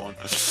 that's a good one.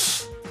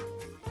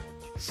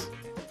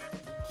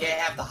 You can't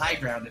have the high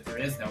ground if there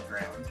is no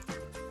ground.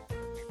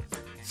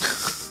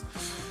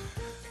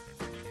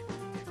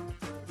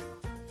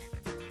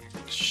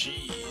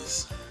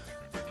 Jeez.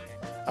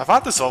 I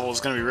thought this level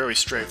was going to be really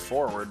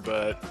straightforward,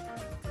 but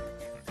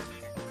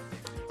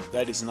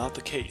that is not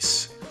the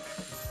case.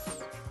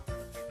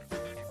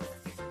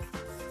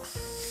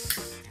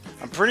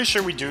 I'm pretty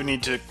sure we do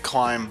need to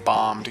climb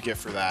Bomb to get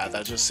for that.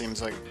 That just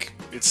seems like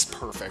it's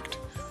perfect.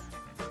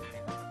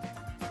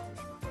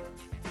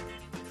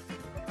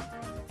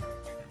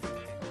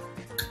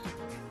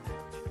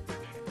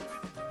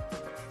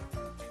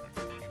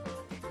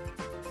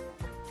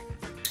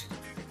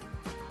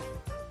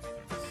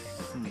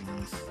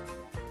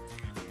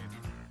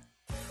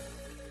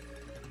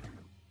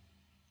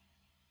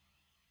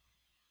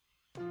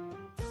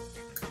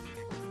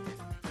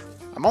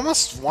 I'm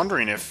almost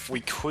wondering if we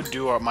could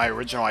do my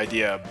original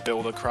idea,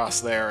 build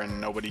across there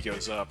and nobody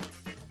goes up.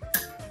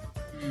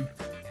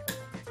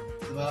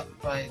 Well,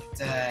 but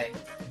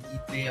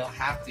they'll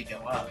have to go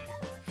up.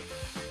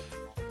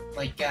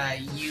 Like,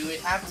 you would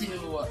have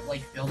to,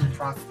 like, build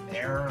across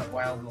there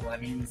while the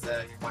Lemmings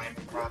climb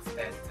across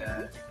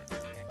that,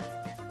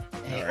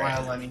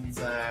 while Lemmings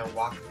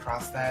walk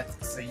across that,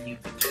 so you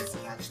could just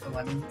catch the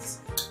Lemmings.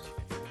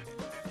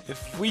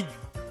 If we...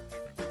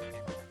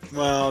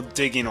 Well,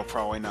 digging will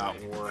probably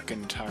not work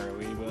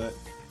entirely, but...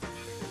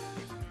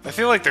 I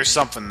feel like there's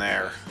something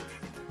there.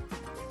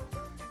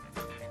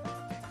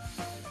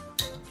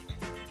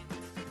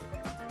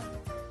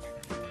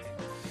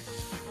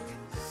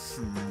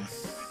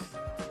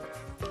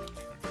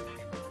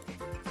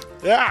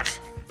 Yeah!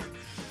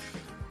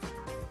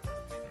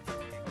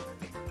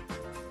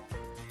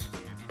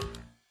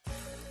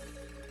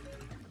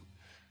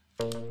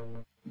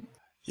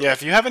 Yeah,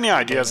 if you have any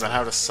ideas on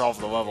how to solve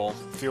the level,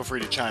 feel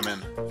free to chime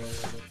in.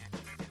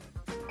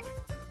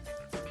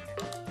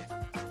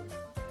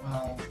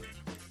 Well,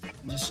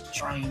 I'm just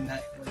trying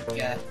that,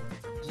 like,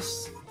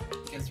 just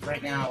because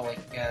right now,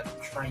 like,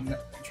 trying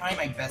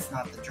my best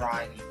not to draw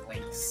any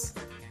blinks.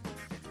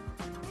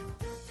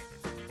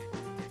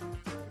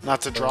 Not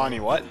to draw any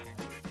what?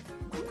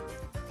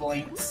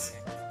 Blinks.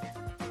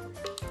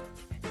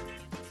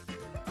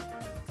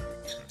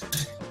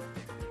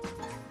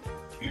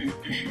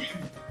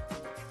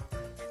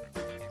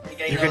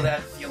 Like, I know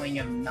that feeling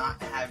of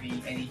not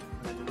having any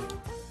clue.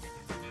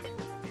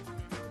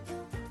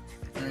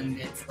 And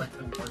it's like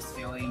the worst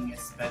feeling,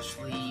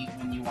 especially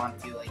when you want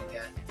to, like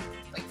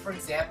for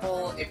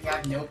example, if you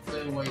have no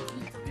clue what to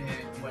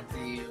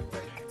do,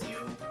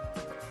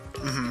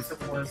 it's the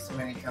worst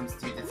when it comes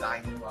to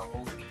designing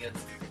levels,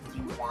 because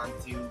you want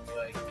to you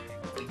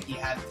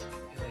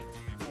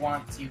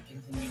want to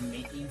continue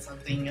making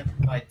something,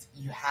 but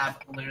you have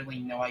literally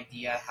no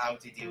idea how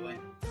to do it.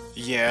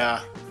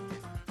 Yeah.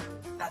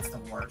 That's the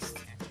worst.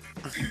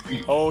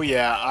 Oh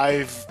yeah,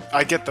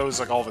 I get those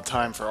like all the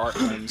time for art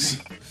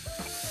rooms.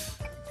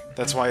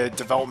 That's why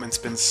development's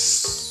been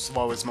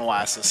slow as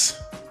molasses.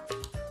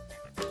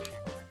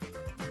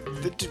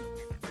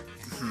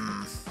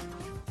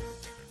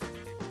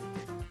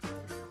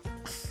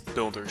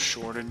 builder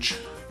shortage.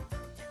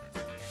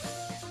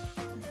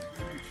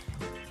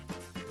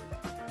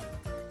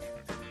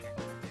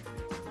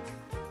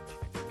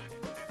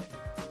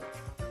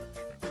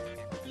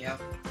 Yep.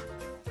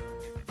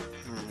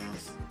 Hmm.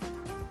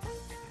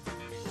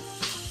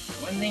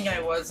 One thing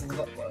I was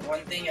glad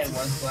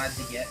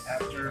to get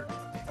after.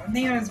 One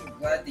thing I was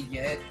glad to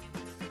get,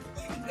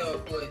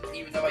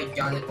 even though I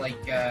got it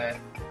like at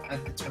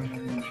the turn of the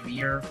new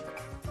year,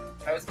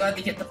 I was glad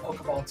to get the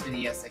Pokeball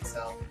 2DS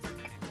XL.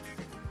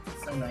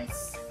 So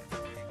nice.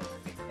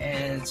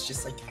 And it's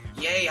just like,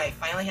 yay! I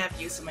finally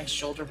have use of my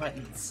shoulder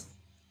buttons.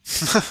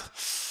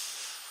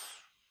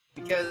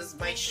 Because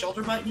my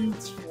shoulder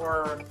buttons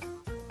for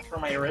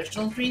my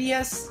original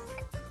 3DS,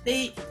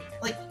 they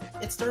like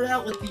it started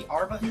out with the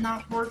R button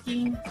not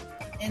working,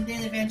 and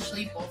then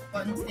eventually both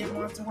buttons didn't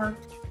want to work.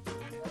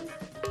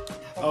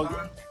 Hold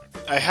on.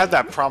 I had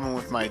that problem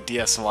with my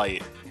DS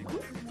Lite.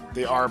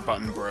 The R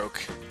button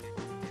broke,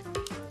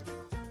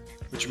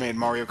 which made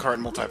Mario Kart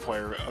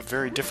multiplayer a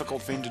very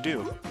difficult thing to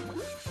do.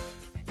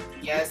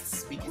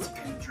 Yes, because you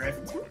couldn't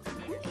drift.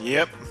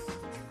 Yep.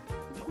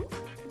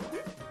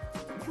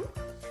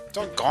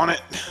 Doggone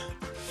it.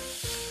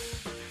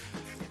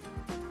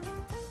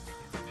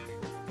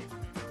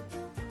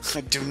 I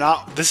do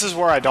not... This is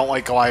where I don't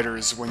like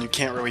gliders, when you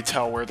can't really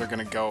tell where they're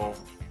gonna go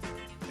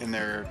in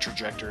their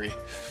trajectory.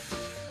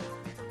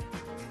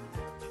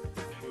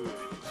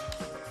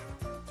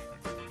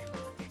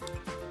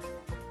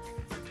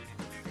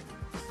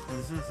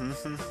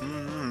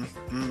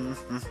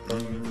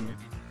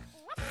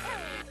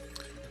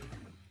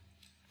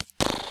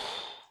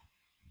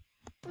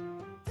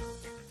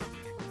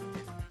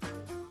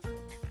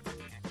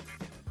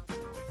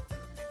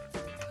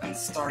 I'm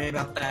sorry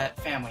about that.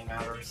 Family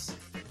matters.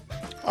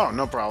 Oh,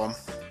 no problem.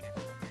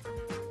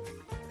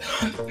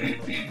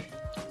 Like,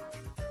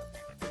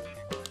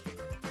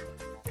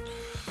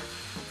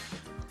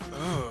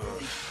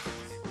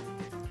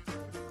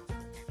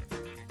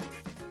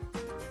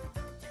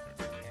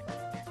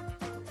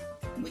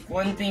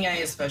 one thing I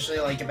especially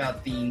like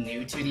about the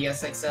new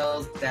 2DS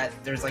XL is that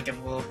there's like a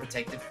little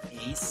protective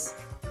case.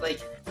 Like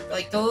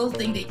the little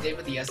thing they did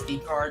with the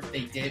SD card,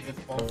 they did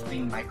with both the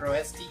micro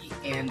SD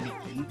and the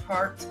game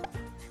part.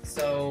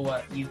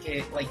 So you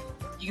can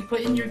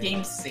put in your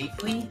games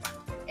safely,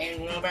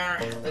 and no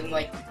matter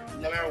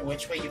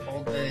which way you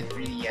hold the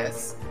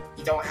 3DS,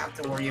 you don't have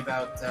to worry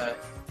about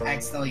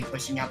accidentally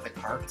pushing out the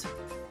cart.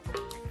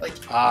 Like,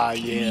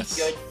 yes.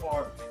 It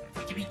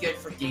can be good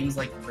for games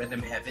like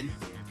Rhythm Heaven,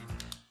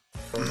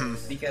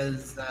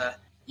 because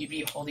you'd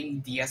be holding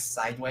the DS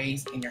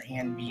sideways, and your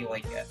hand be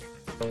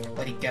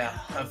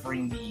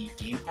hovering the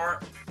game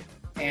part,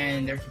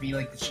 and there could be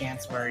like the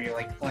chance where you're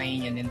like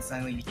playing, and then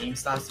suddenly the game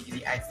stops because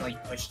you accidentally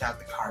pushed out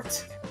the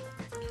cart.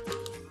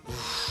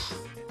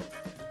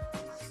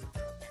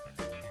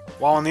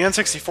 While on the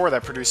N64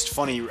 that produced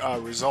funny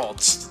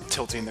results,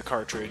 tilting the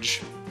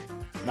cartridge.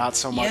 Not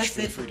so much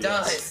for the 3DS.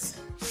 Yes,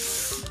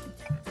 it does.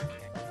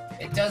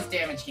 It does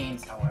damage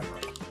games, however.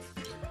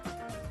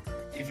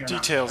 If you're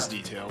Details.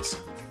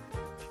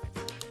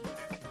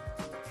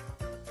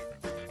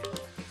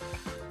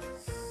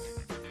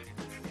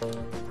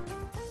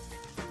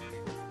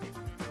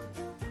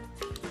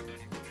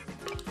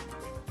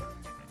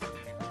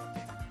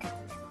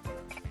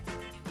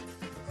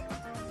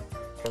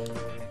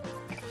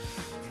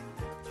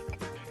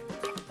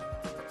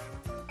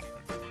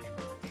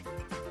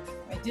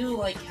 I do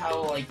like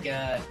how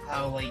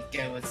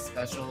with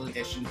special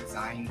edition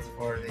designs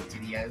for the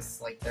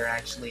 2DS, like they're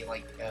actually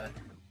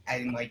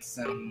adding like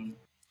some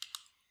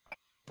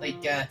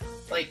like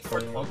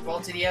for the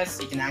Pokeball 2DS,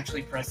 you can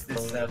actually press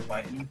this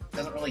button. It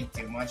doesn't really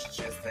do much. It's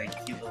just a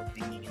cute little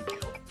thing you can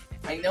do.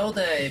 I know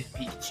the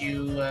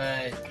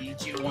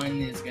Pikachu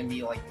one is gonna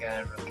be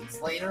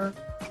released later,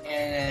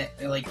 and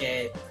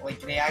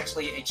they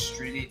actually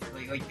extruded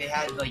they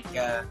had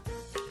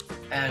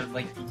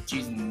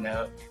Pikachu's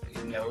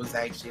nose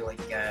actually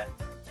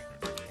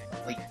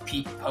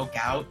poke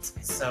out,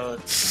 so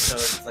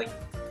it's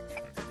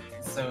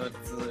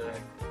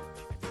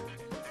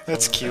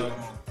That's cute.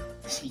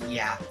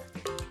 Yeah.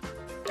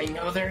 I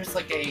know there's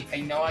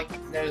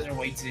there's a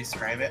way to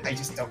describe it, I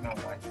just don't know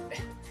what.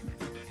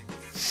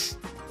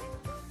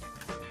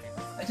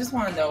 I just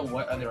want to know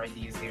what other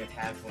ideas they would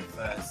have with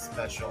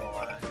special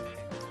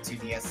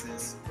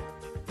 2DSs.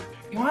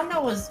 You want to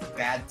know what was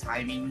bad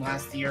timing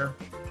last year?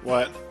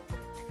 What?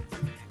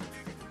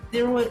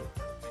 There was,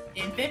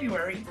 in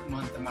February, the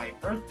month of my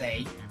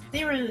birthday,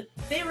 they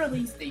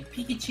released a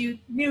Pikachu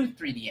new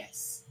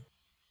 3DS.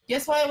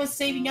 Guess what I was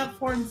saving up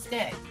for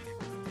instead?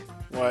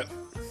 What?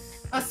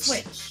 A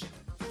Switch.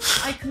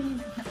 I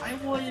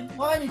would have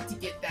wanted to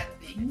get that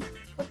thing,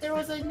 but there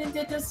was a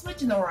Nintendo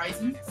Switch in the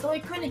horizon, so I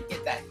couldn't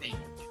get that thing.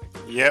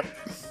 Yep.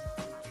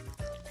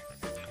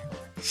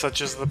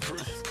 Such is the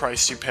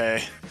price you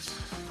pay.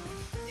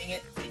 Dang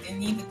it!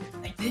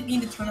 I didn't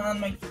mean to turn on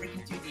my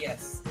freaking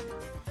 2DS.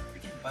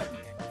 Freaking button.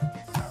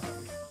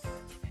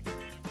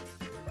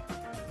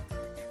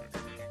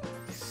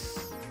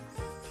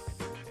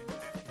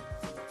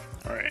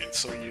 All right. Alright,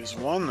 so we use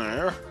 1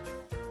 there.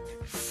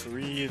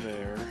 3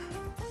 there.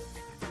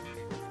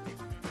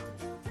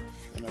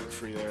 Another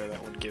 3 there,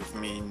 that would give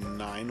me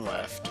 9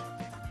 left.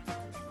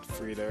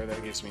 3 there,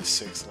 that gives me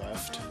 6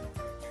 left.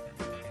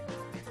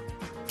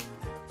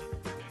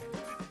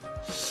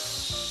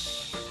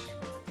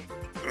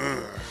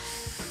 Ugh.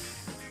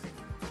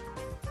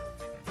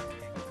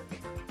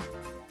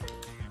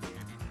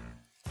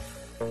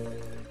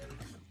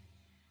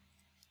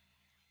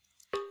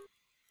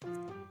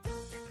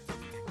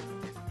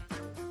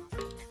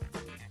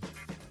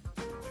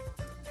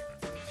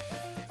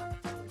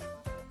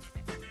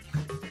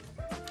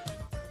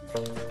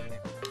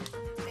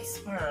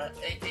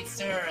 I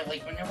swear,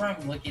 like, whenever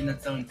I'm looking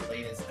at someone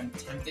play this, I'm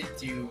tempted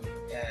to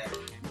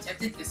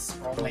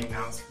scroll my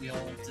mouse wheel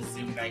to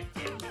zoom back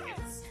in,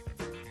 because...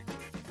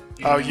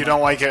 Oh, you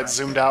don't like it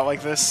zoomed out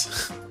like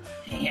this?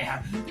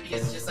 Yeah,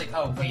 because it's just like,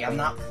 oh wait, I'm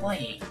not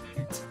playing.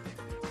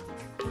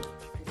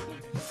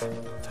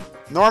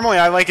 Normally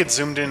I like it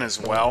zoomed in as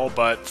well,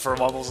 but for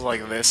levels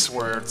like this,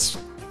 where it's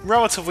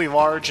relatively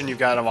large and you've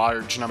got a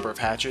large number of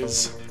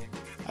hatches,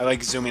 I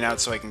like zooming out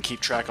so I can keep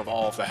track of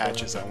all of the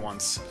hatches at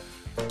once.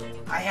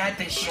 I had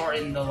to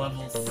shorten the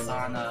level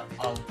sauna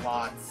a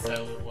lot,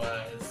 so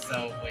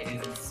it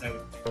isn't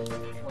so,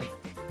 like,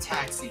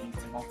 taxing to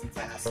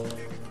multitask.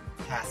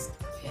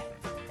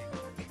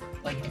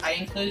 Like, I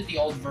included the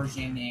old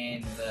version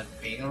in the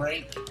beta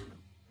rank,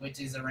 which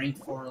is a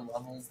rank for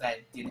levels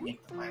that didn't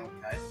make the final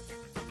cut.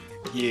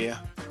 Yeah.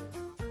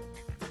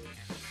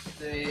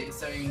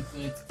 So it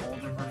includes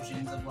older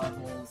versions of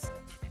levels.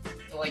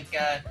 Like,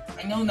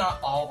 I know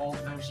not all old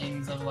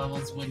versions of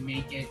levels would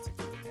make it.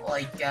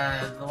 Like,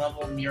 the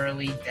level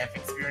Merely Death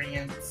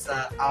Experience,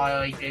 all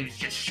I did was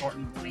just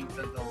shorten the length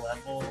of the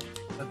level,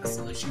 but the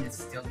solution is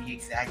still the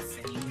exact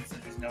same, so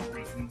there's no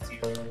reason to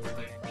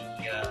include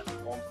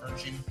the old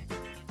version.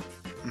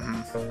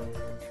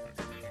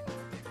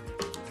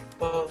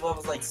 But with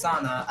levels like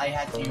Sana, I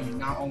had to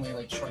not only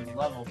like shorten the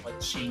level,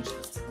 but change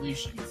the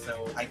solution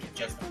so I could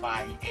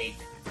justify a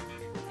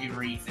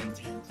reason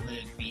to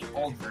include the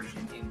old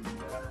version in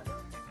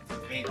the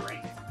beta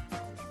rank.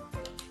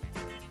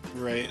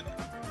 Right.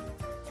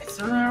 I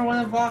still remember one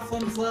of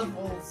Vaughlin's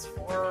levels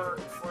for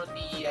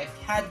the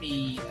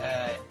Academy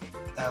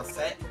style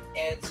set,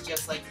 and it's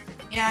just like,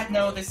 yeah,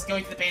 no, this is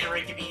going to the beta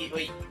rank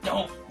immediately.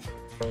 No.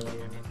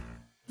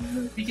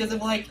 Because I'm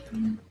like,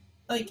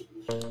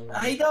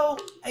 I know,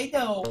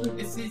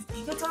 this is,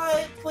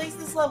 Iguta plays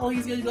this level,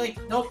 he's gonna be like,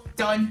 nope,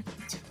 done.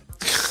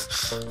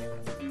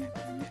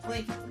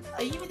 Like,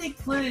 I even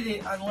included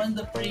it on one of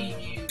the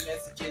preview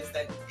messages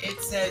that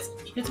it says,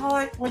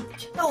 Iguta would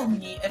kill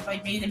me if I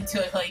made him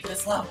to, like,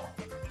 this level.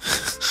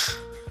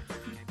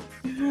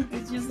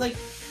 It's just like,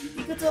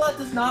 Iguta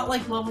does not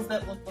like levels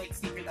that look like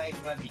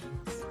synchronized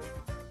lemmings.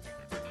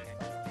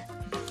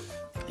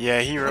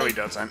 Yeah, he really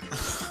doesn't.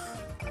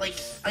 Like,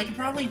 I could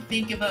probably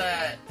think of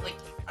a, like,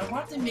 I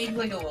want to make,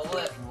 like, a level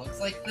that looks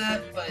like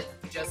that, but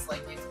just,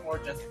 like, it's more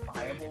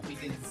justifiable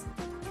because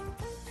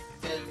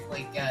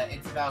like,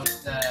 it's about,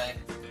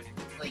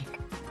 like,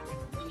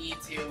 you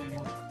need to,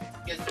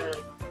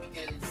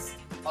 because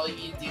all you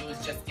need to do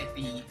is just get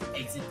the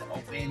exit to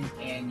open,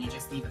 and you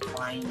just need to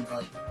find,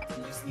 like,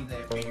 you just need to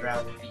figure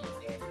out the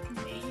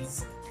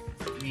maze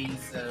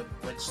of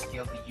which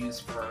skill to use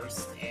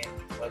first, and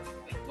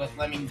what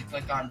lemming to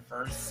click on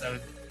first, so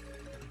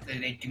that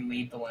they can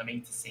lead the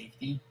lemming to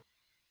safety.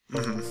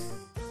 Oh,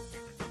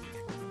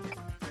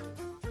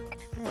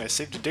 I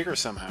saved a digger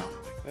somehow.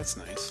 That's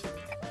nice.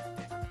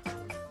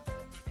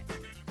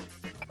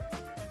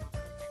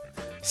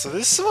 So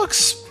this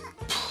looks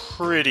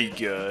pretty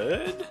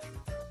good.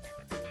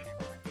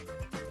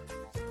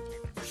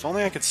 If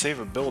only I could save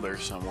a builder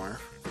somewhere.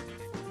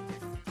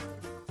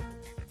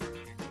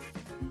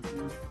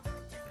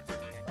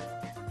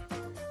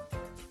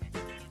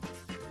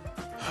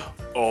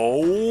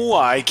 Oh,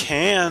 I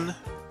can.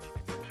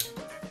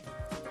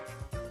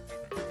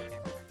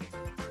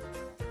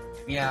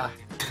 Yeah.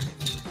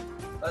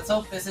 Let's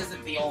hope this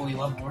isn't the only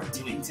level we're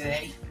doing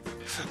today.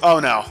 Oh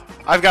no,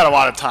 I've got a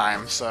lot of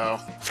time, so...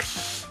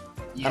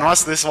 Yeah.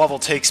 Unless this level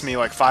takes me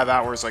like 5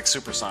 hours like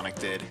Supersonic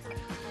did.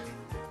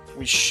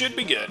 We should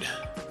be good.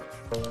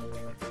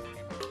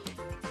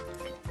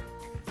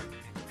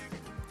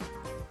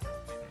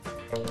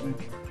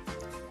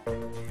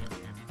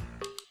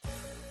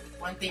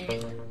 One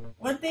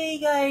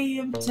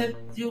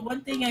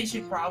thing I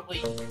should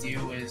probably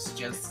do is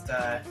just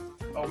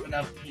open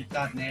up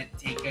Paint.net,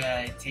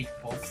 take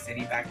both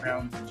city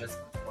backgrounds and just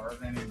blur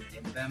them and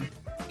dim them.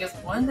 Because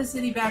one of the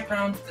city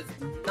backgrounds does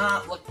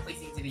not look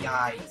pleasing to the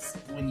eyes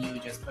when you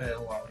just put it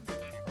alone.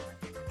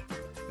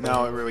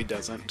 No, it really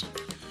doesn't.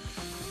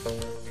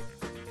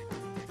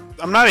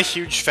 I'm not a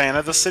huge fan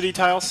of the city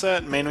tile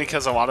set, mainly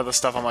because a lot of the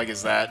stuff I'm like,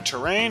 is that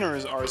terrain or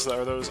are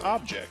those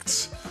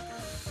objects?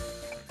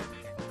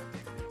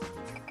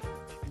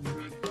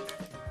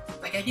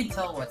 Like, I can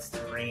tell what's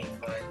terrain,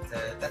 but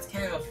that's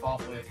kind of a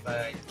fault with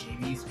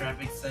Jamie's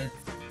graphics sets.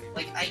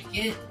 Like, I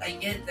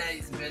get that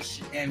he's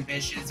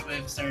ambitious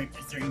with certain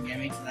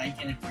gimmicks, and I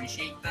can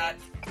appreciate that.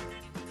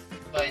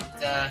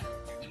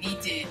 you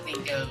need to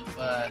think of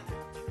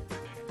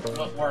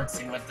what works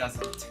and what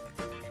doesn't.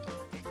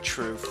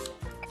 Truth.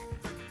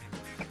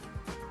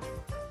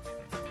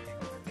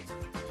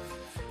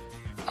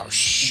 Oh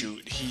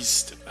shoot,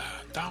 he's...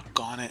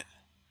 doggone it.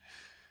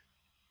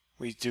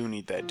 We do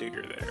need that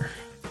digger there.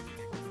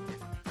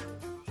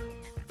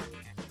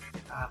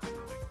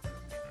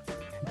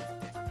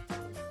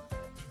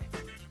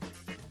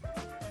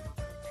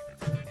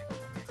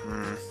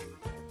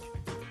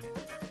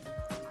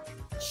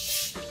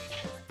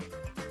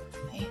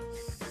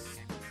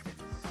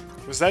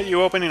 Was that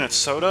you opening a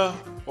soda,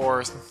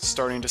 or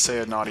starting to say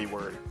a naughty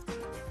word?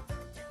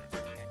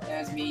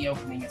 That was me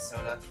opening a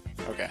soda.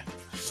 Okay.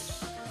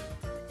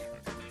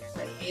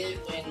 I hate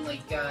it when,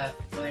 like,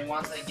 when I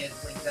want to get,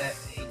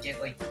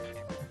 like,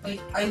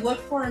 I look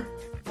for a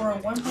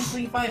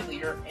 1.25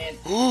 liter, and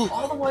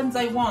all the ones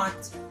I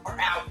want are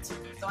out,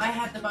 so I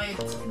have to buy a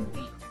 2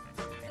 liter.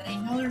 And I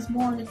know there's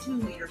more in a 2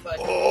 liter, but...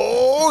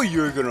 Oh,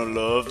 you're gonna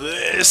love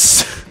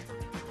this!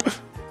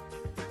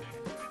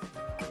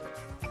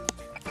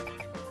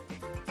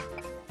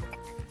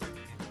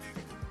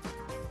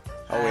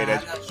 Oh wait,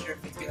 I'm not sure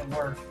if it's gonna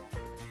work.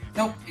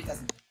 Nope, it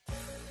doesn't.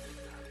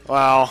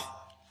 Well,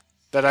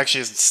 that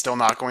actually is still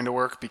not going to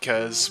work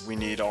because we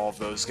need all of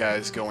those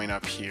guys going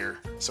up here,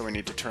 so we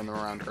need to turn them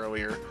around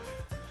earlier.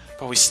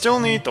 But we still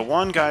need the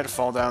one guy to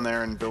fall down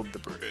there and build the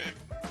bridge.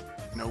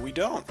 No, we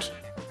don't.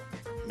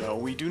 No,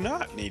 we do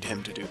not need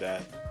him to do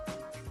that.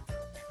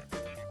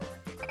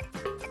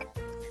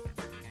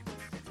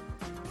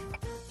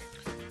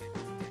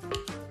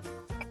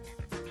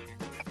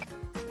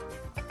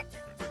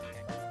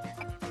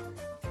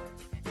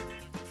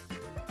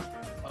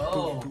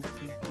 Oh,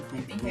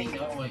 I think I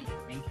know what you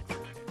think.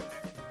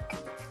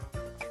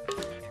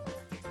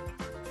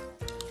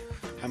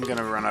 I'm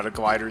gonna run out of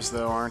gliders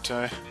though, aren't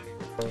I?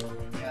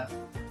 Yeah,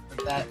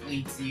 but that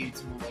leads you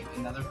to, like,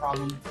 another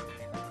problem.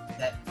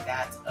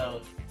 That's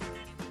of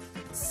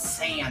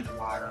sand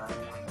water, I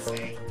want to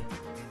say.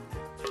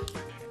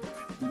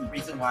 The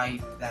reason why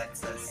that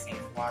says sand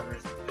water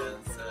is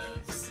because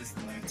of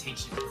system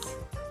limitations.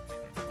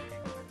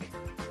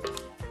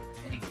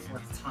 And it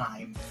worth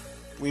time.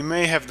 We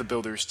may have the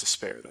builders to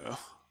spare though.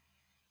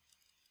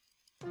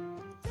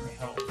 I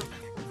hope.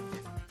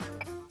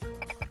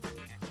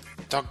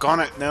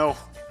 Doggone it, no.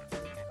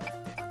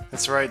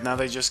 That's right, now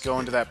they just go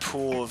into that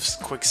pool of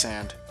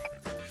quicksand.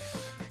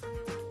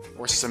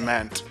 Or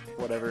cement,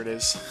 whatever it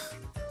is.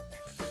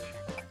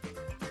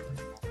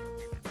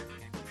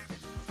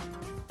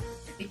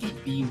 I think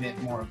it'd be a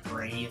bit more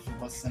gray if it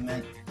was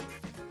cement.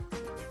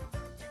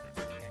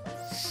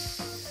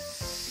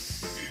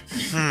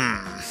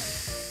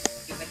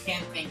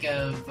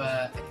 Because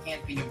I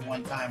can't think of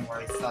one time where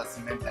I saw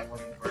cement that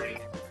wasn't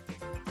gray.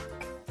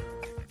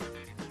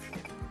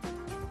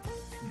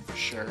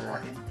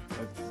 Sure.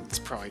 That's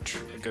probably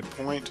true. A good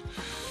point.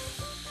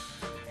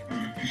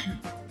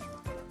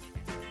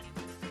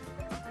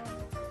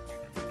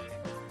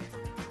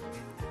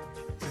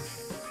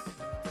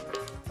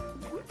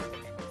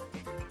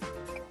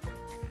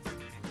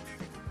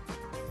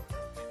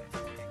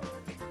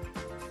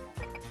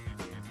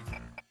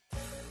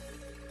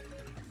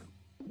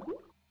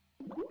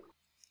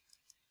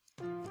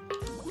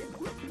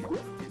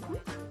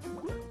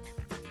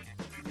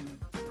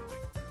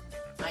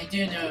 I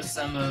do know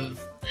some of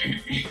the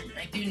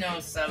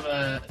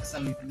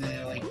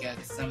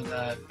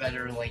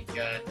better,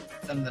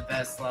 some of the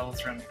best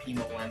levels from SEB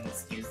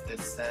Lems use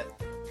this set.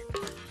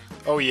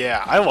 Oh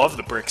yeah, I love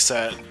the brick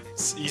set.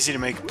 It's easy to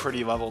make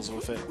pretty levels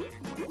with it.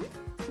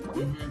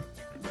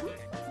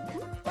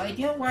 But I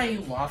get why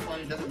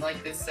Wafflin doesn't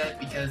like this set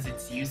because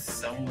it's used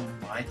so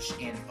much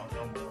in Oh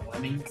No More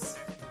Lemmings.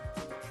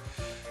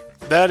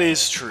 That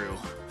is true.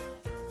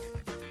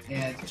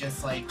 Yeah, it's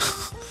just like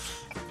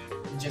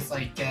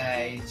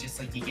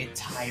you get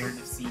tired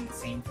of seeing the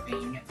same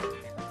thing.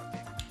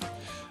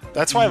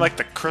 That's why I like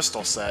the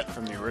crystal set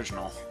from the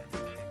original.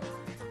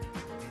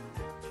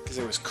 Because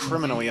it was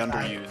criminally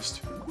underused.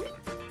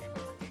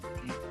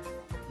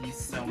 He's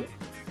so...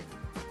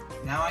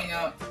 Now I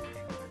know...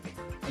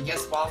 I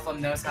guess Waffle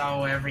knows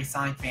how every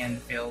Sonic fan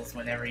feels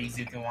whenever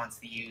Izuka wants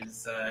to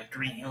use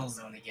Green Hill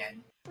Zone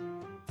again.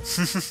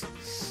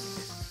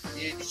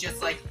 It's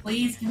just like,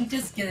 please, can we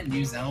just get a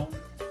new zone?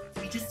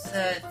 Can we just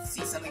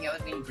see something other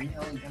than Green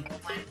Hill and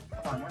Emerald Land?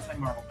 Come on, where's my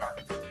Marble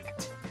Garden?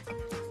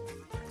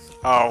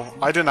 Oh,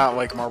 I did not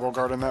like Marble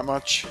Garden that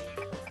much.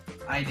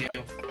 I do.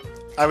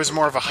 I was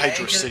more of a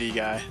Hydro City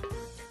guy.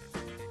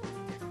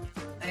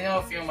 I know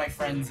a few of my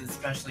friends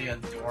especially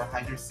adore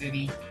Hydro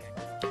City.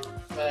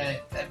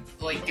 But,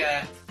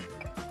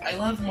 I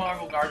love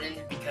Marble Garden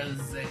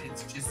because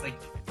it's just,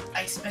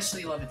 I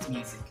especially love its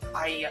music.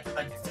 I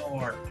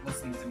adore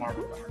listening to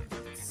Marble Garden.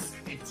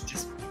 It's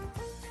just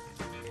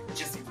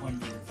one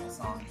beautiful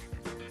song.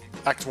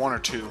 Act 1 or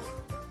 2?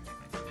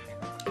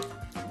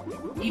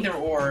 Either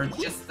or,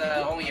 just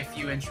only a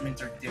few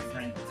instruments are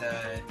different.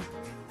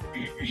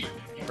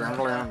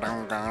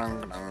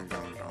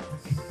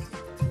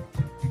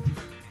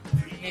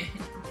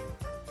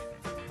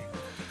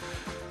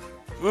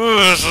 Ooh,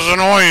 this is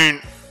annoying.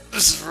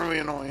 This is really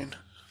annoying.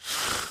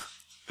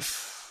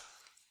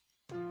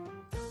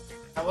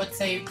 I would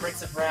say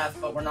Bricks of Wrath,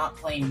 but we're not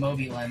playing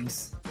Moby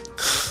Lems.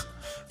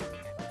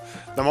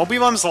 The Moby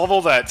Lems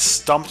level that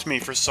stumped me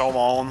for so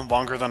long,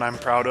 longer than I'm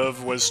proud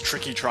of, was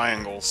Tricky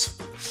Triangles.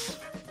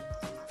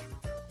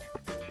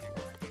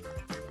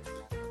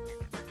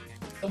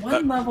 The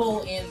one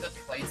level in the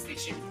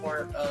PlayStation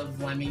port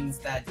of Lemmings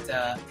that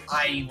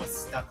I was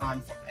stuck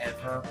on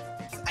forever.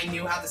 I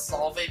knew how to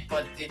solve it,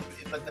 but the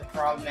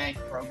problematic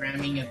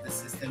programming of the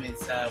system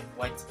is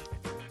what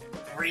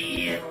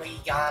really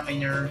got on my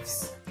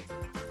nerves.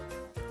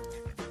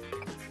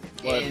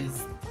 What?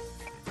 Is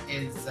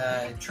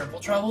Triple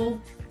Trouble.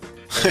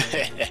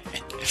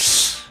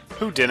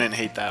 Who didn't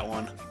hate that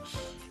one?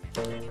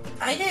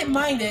 I didn't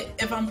mind it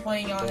if I'm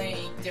playing on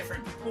a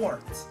different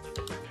port.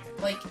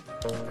 Like,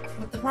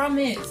 but the problem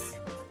is,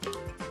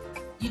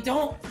 you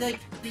don't, like,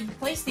 the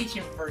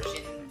PlayStation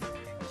version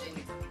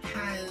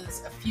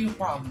has a few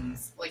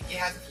problems. Like, it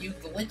has a few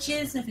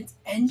glitches of its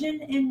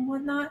engine and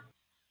whatnot.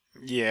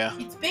 Yeah.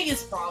 Its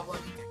biggest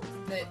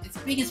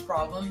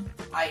problem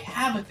I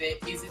have with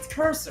it is its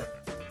cursor.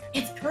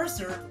 Its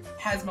cursor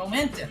has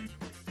momentum.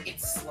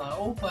 It's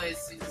slow, but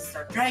as soon as you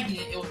start dragging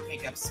it, it will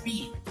pick up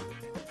speed.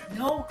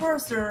 No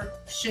cursor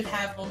should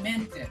have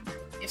momentum.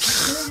 If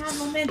it's gonna have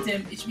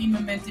momentum, it should be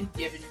momentum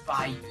given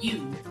by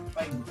you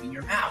by moving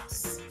your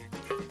mouse.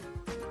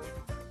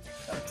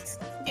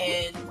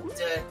 And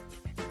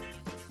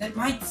that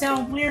might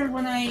sound weird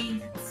when I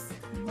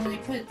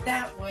put it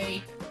that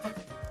way, but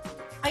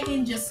I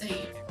can just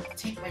say,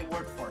 take my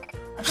word for it.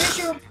 I'm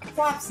pretty sure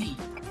Flopsy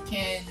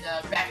can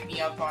back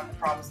me up on the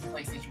problems in the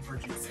PlayStation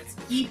version since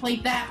he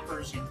played that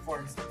version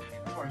for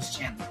his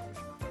channel.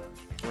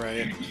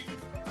 Right.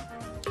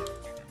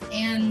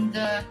 And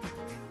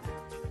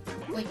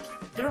like,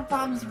 there are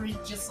problems where you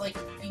just, like,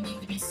 you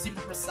need to be super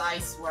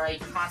precise, where I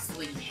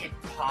constantly hit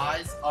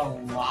pause a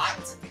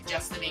lot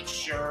just to make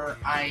sure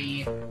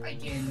I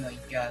can,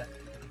 like, I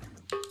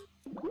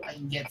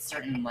can get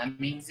certain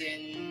lemmings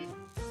in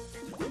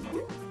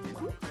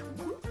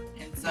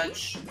and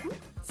such,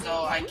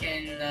 so I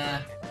can,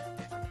 I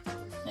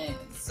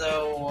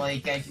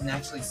can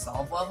actually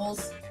solve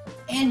levels.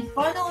 And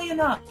funnily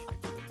enough,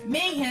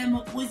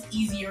 Mayhem was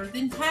easier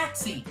than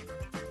Taxi.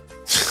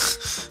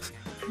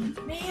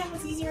 Mayhem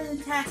was easier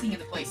than Taxing in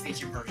the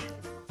PlayStation version.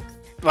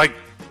 Like,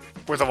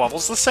 were the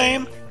levels the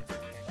same?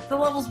 The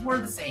levels were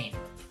the same.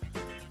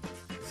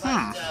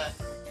 But,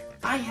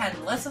 I had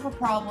less of a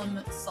problem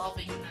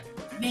solving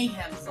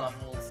Mayhem's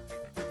levels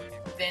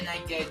than I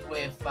did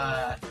with,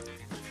 than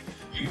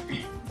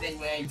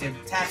when I did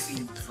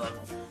Taxing's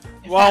level.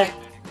 In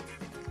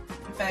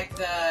fact,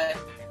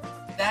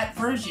 that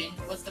version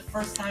was the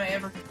first time I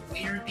ever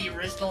cleared the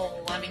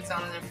original Lemmings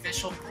on an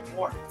official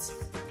port.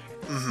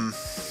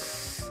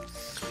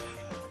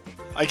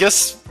 I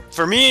guess,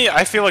 for me,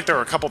 I feel like there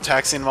were a couple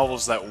Taxian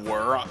levels that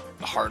were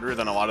harder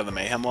than a lot of the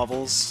Mayhem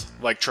levels.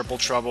 Like Triple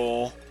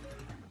Trouble.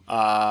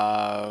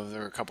 There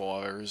were a couple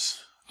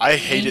others. I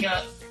hated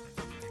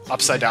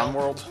Upside Down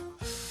World.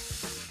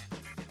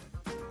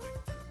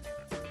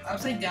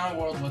 Upside Down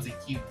World was a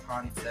cute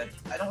concept.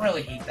 I don't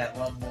really hate that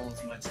level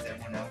as much as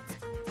everyone else.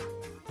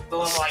 The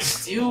level I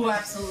do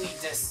absolutely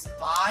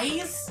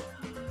despise,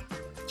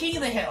 King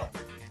of the Hill.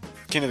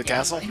 King of the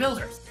Castle? 20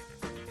 builders.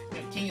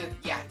 King of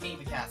the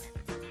Castle.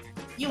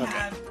 You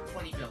have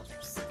 20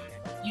 builders.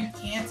 You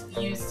can't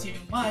use too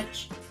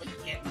much, but you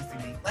can't use too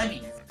many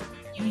lemmings.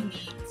 You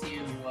need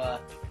to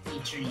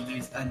make sure you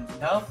use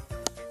enough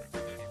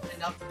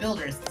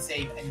builders to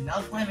save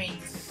enough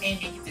lemmings and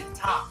make it to the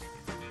top.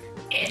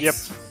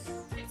 It's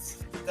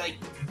like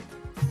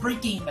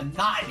freaking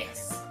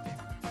monotonous.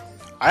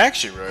 I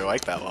actually really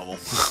like that level.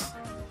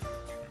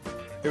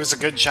 It was a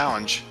good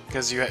challenge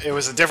because it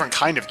was a different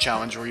kind of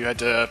challenge where you had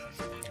to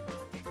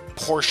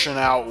portion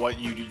out what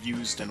you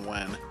used and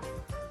when.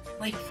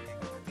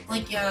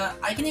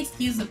 I can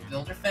excuse the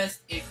Builderfest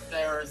if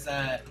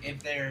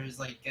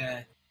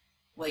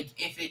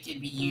it can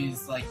be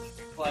used like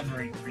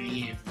clever and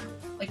creative.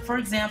 Like, for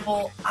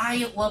example,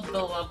 I love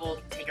the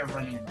level Take a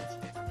Running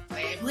Jump.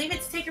 I believe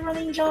it's Take a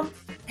Running Jump.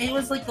 It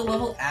was like the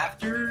level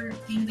after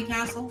King of the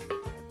Castle.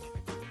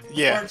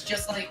 Yeah. Where it's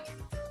just like,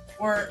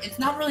 where it's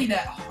not really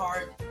that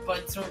hard,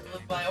 but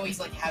I always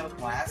like have a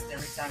blast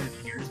every time it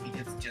appears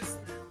because it's just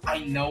I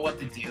know what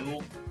to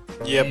do.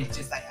 Yep. And it's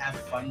just I have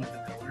fun with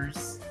the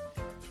builders.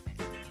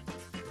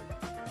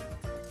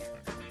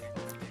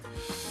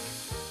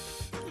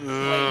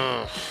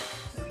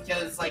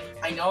 Because like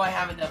I know I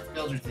have enough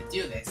builders to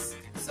do this,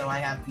 so I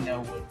have to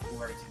know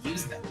where to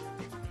use them.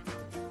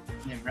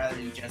 And rather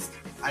than just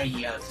I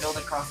build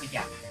across a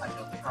gap, I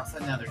build across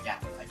another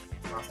gap, I build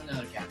across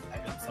another gap. I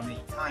build so many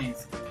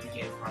times to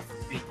get across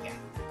the big gap.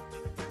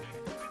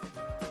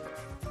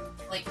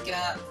 Like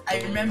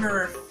I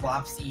remember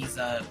Flopsy's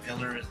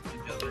builders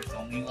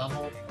only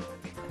level,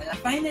 and I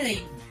find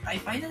it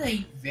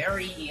a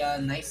very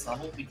nice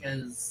level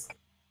because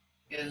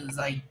of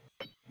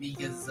the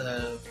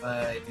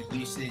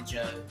usage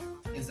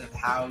because of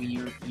how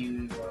you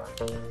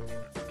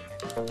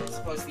You're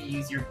supposed to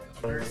use your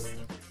builders.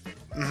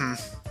 Mm-hmm.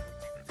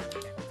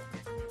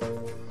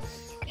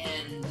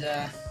 And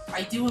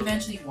I do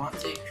eventually want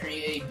to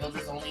create a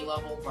builders only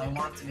level, but I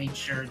want to make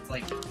sure it's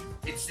like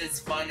it's as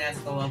fun as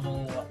the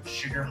level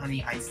Sugar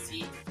Honey Iced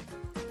Tea.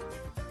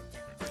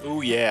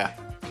 Ooh, yeah.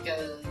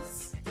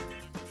 Because,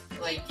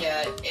 like,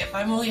 if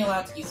I'm only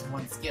allowed to use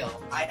one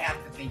skill, I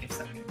have to think of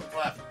something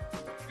clever.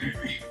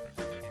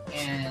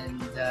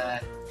 And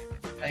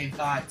I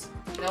thought,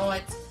 you know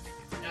what?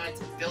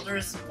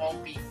 Builders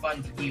won't be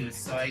fun to use,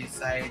 so I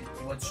decided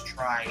like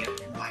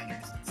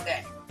miners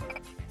instead.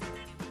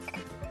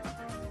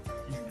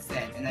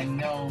 And I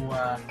know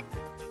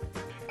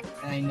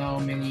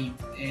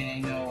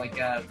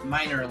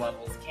miner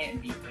levels can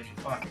be pretty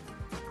fun.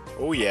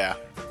 Oh yeah.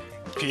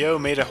 PO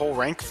made a whole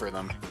rank for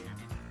them.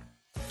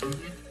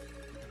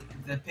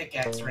 Mm-hmm. The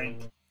pickaxe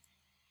rank.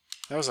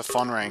 That was a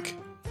fun rank.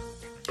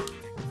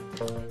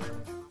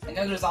 I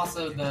know there's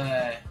also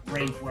the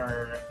rank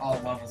where all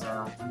levels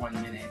are 1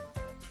 minute.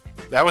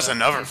 That was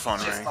another fun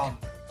rank.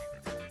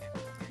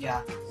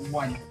 Yeah,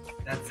 1.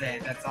 That's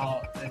it. That's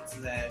all. That's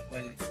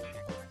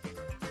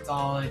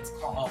all it's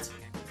called.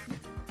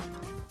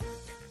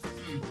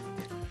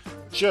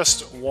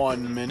 Just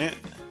 1 minute.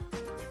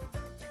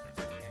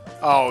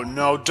 Oh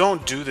no,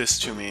 don't do this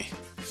to me.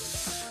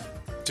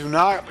 Do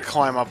not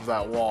climb up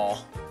that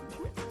wall.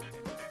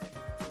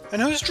 And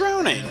who's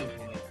drowning?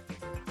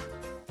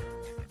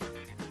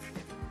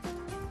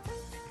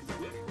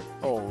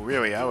 Oh,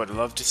 really? I would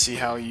love to see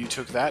how you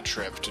took that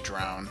trip to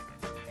drown.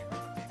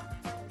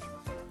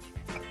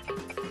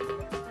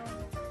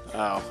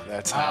 Oh,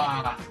 that's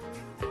how.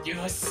 You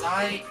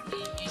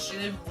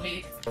should have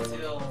waited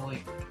till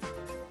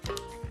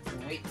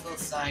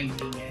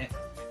signing it.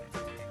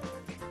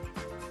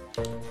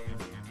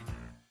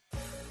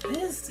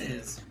 This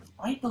is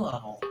quite the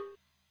level.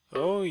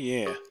 Oh,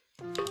 yeah.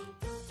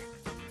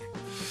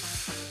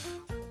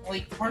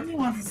 Like, part of me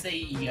wants to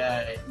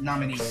say,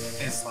 nominate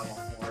this level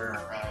for,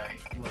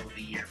 Level of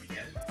the Year,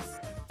 because...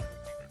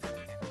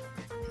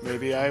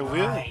 Maybe I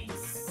will.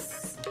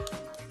 Nice.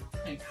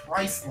 And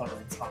Chrysler,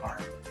 it's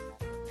hard.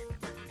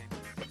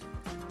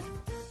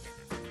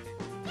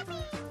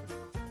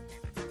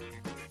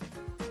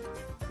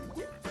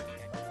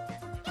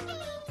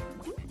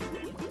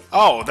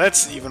 Oh,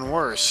 that's even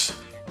worse.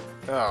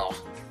 Oh.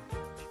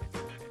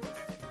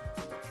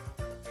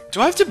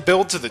 Do I have to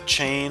build to the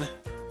chain?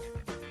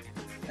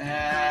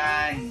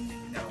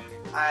 No.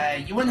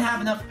 You wouldn't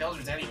have enough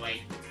builders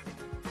anyway.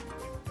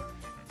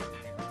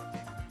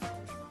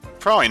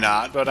 Probably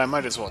not, but I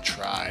might as well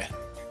try.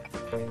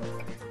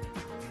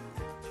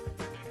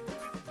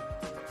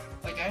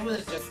 Like, I would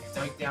have just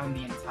dug down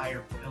the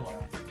entire pillar.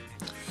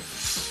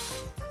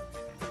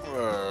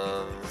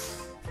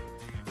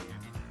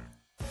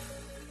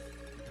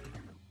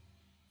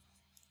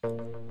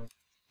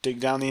 Dig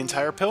down the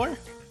entire pillar?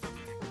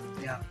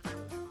 Yeah.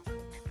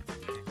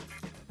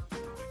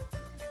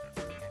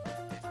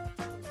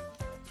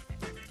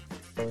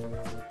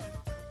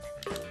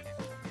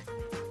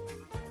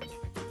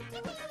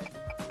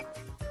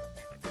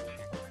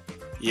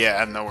 Yeah, I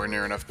had nowhere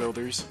near enough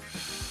builders.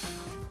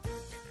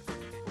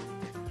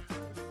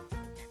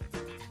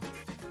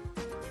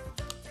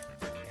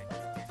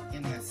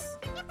 Goodness.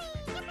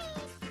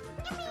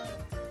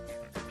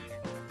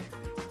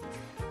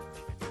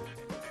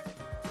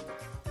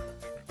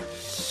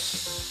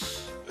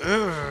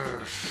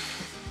 Ugh.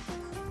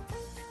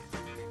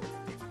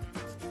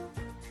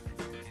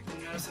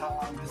 Who knows how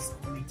long this is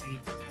going to take?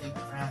 Holy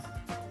crap.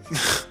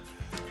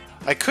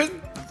 I could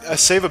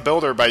save a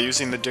builder by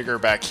using the digger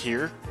back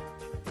here.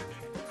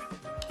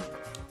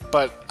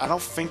 But I don't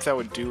think that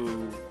would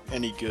do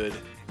any good.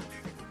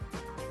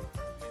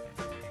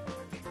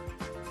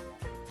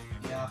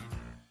 Yeah.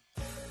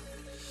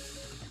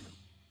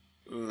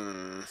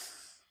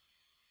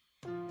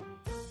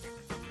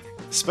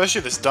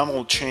 Especially this dumb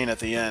old chain at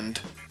the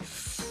end.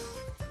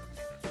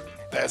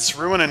 That's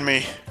ruining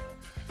me.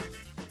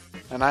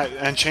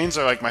 And chains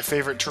are like my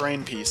favorite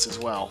terrain piece as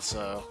well,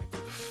 so...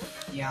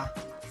 Yeah.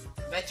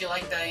 Bet you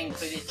like that I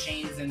included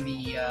chains in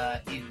the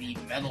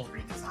metal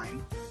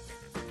redesign.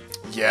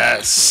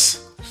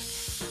 Yes!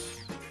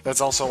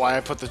 That's also why I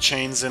put the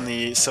chains in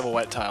the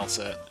silhouette tile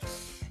set.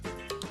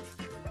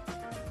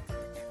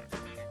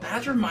 I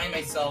have to remind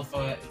myself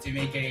to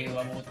make a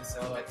level with the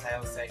silhouette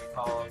tile set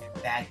called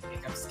Bad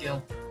Pickup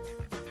Skill.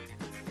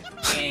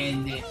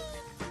 And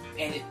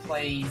it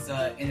plays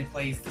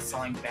the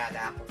song Bad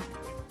Apple.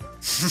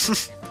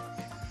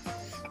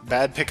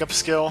 Bad pickup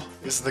skill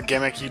is the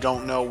gimmick. You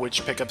don't know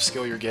which pickup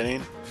skill you're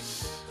getting.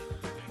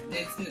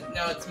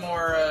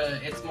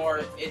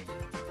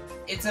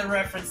 It's a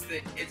reference to.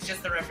 It's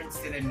just a reference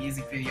to the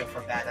music video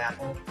for Bad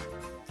Apple.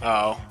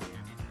 Oh.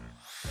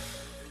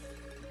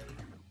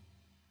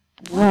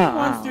 He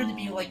wants there to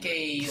be like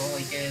a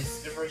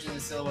version of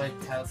the silhouette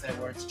tile set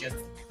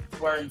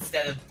where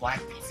instead of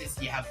black pieces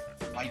you have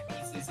white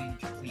pieces and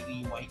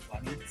completely white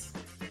buttons.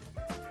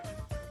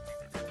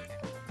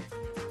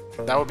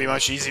 That would be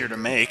much easier to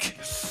make.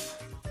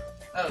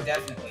 Oh,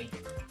 definitely.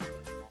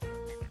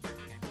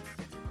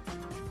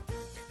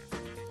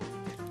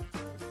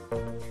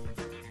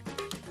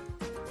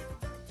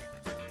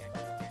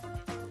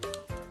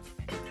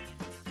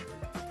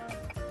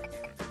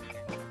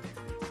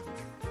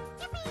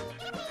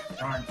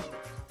 Darn.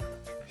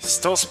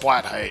 Still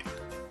splat height.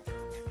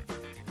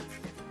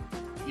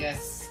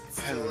 Yes, it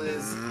still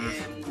is,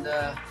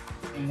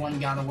 and one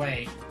got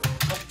away.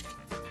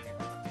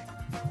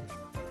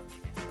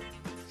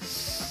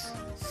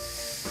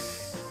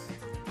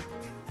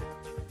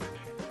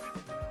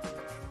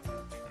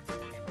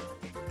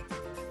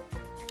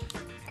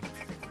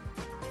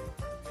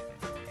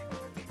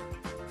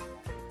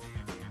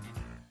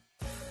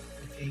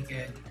 Okay,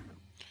 good.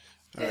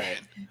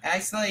 Alright.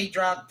 Accidentally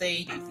dropped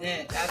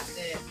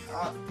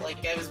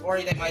like, I was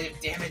worried I might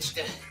have damaged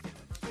it.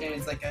 And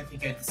it's like, okay,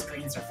 good, the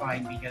screens are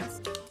fine,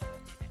 because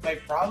my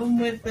problem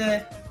with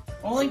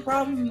only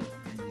problem,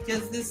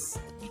 because this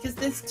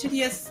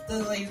 2DS,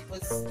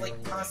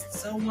 cost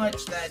so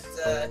much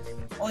that,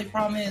 only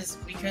problem is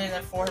we couldn't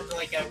afford,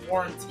 like, a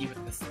warranty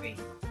with this thing.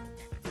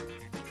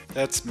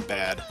 That's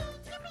bad.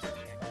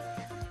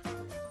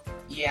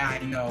 Yeah, I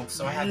know,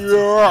 so I had to...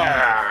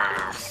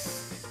 Yeah.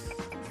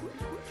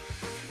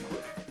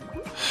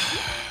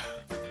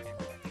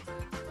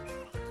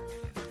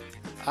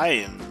 I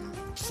am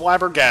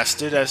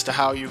flabbergasted as to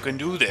how you can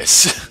do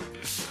this.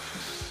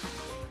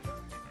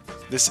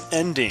 This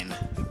ending.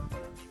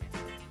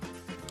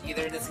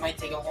 Either this might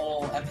take a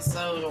whole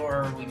episode,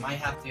 or we might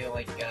have to,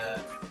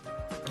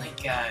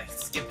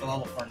 skip the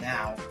level for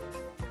now.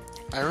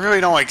 I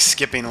really don't like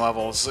skipping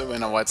levels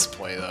in a Let's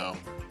Play, though.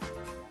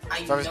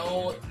 I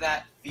know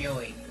that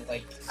feeling.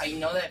 Like, I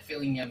know that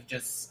feeling of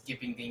just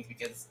skipping things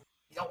because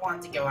you don't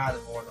want it to go out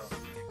of order.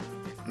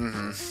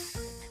 Mm-hmm.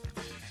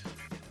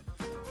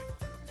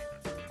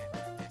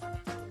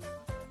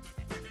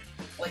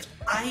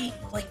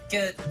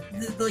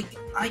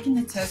 I can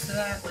attest to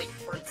that. Like,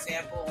 for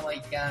example,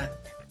 like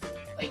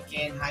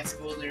in high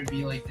school, there'd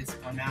be, like, this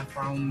one math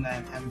problem that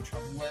I'm having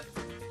trouble with.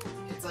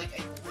 It's like,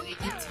 I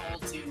get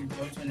told to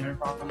go to another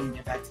problem and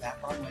get back to that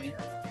problem later.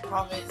 The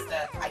problem is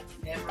that I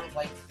never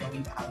like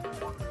going out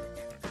of order.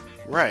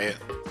 Right.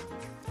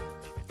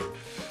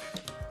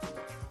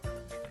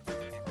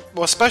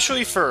 Well,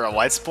 especially for a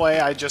Let's Play,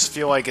 I just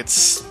feel like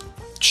it's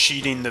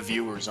cheating the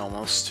viewers,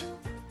 almost.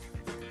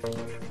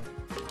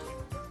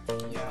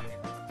 Yeah.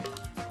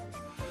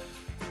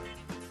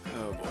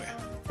 Oh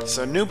boy.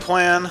 So, new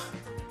plan.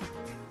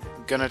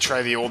 Gonna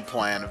try the old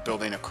plan of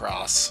building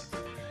across.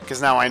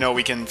 Because now I know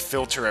we can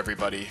filter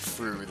everybody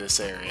through this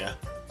area.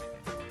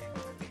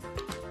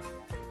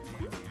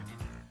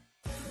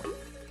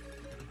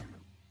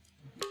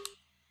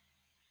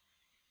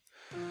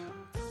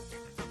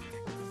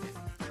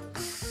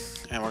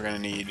 And we're gonna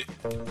need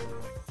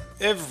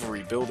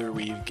every builder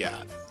we've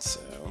got, so...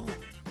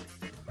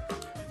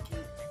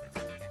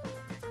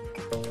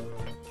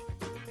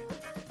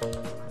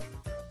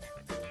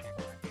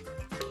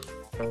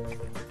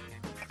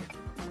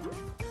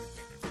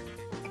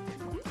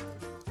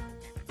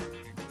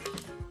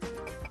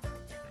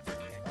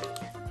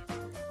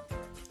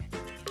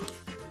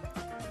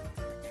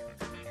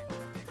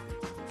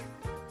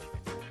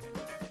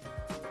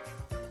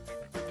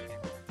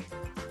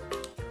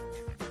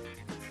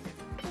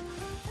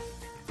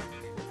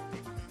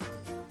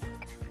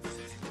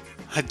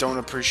 I don't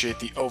appreciate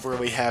the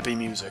overly happy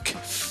music.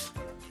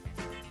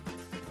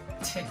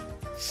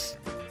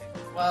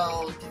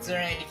 Well,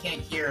 considering I can't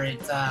hear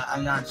it,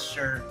 I'm not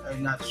sure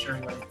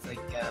what it's like,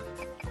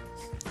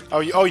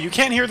 Oh, you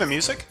can't hear the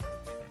music?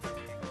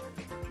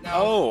 No.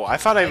 Oh, I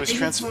thought I was I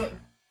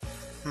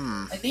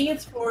think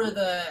it's for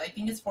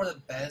the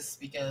best,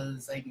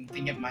 because I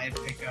think it might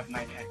pick up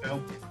my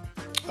echo.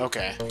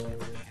 Okay.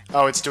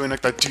 Oh, it's doing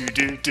like the do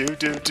do do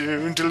do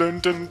do dun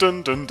dun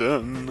dun dun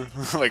dun,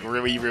 like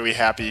really really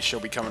happy she'll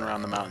be coming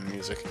around the mountain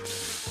music.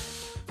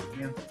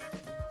 Yeah.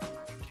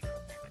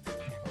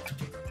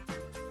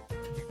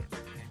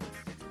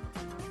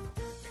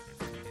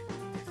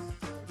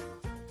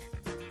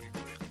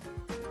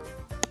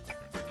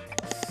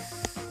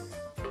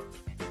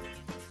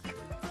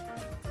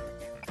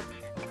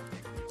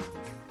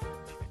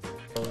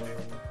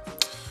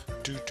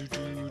 Do do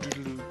do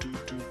do do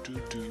do do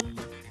do.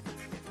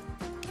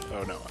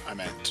 Oh no, I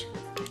meant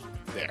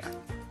there.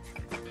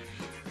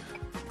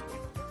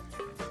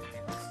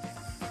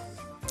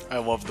 I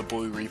love the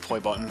blue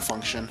replay button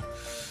function.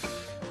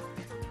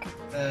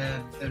 The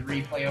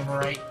replay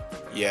overwrite.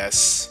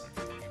 Yes.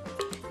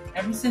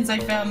 Ever since I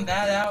found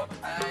that out,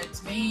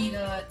 it's made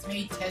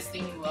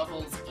testing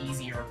levels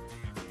easier.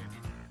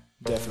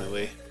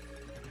 Definitely.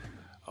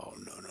 Oh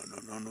no no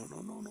no no no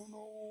no no no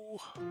no.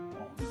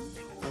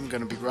 I'm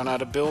gonna be run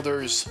out of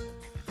builders.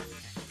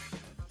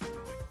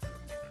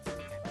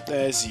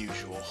 As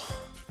usual.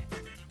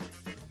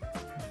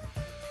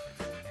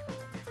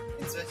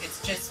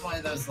 It's just one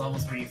of those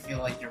levels where you feel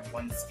like you're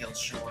one skill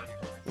short.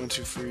 1,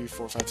 2, 3,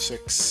 4, 5,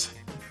 6.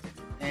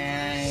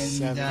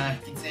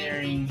 And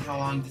considering how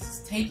long this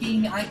is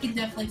taking, I can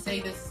definitely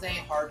say this is a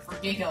hard for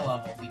Giga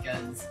level,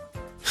 because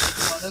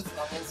it's one of those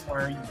levels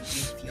where it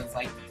feels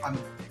like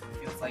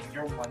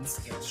you're one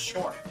skill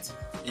short.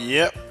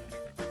 Yep.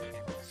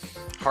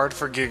 Hard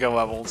for Giga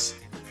levels.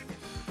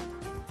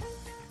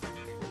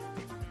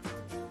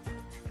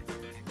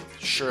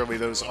 Surely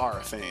those are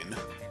a thing.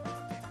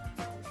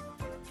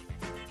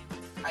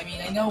 I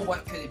mean, I know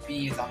what could it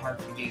be is a hard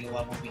for Giga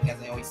level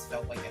because I always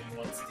felt like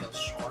everyone's still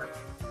short.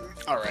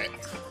 Alright.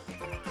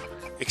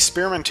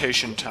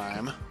 Experimentation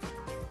time.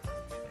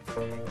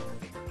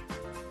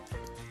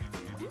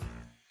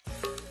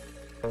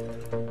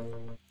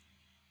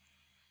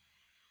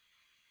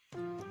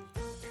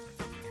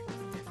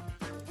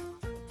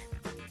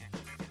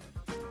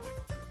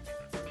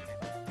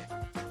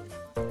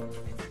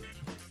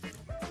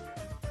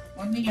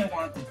 One thing I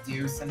wanted to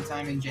do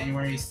sometime in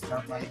January is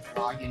start my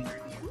blog and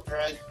review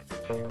thread.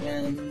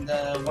 And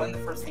one of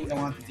the first things I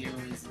want to do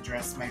is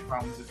address my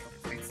problems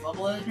with the Links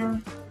level editor.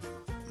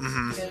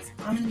 Because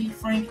I'm gonna be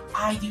frank,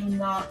 I do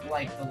not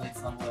like the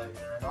Links level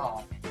editor at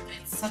all.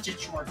 It's such a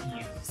chore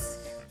to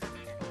use.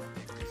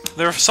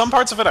 There are some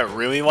parts of it I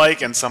really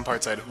like, and some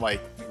parts I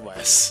like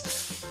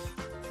less.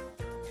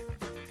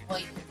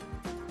 Like,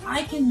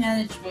 I can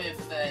manage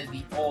with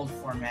the old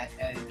format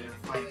editor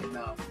fine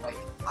enough. Like,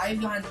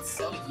 I've gotten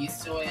so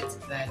used to it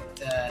that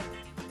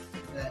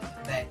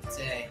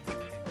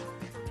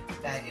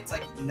it's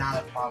like not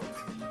a problem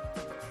to me.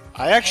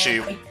 I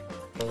actually...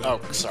 Oh,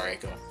 sorry,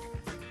 go.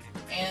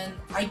 And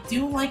I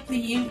do like the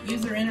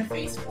user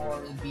interface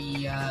for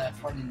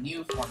the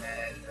new format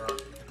editor.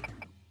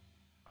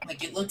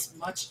 Like, it looks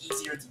much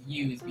easier to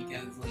use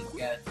because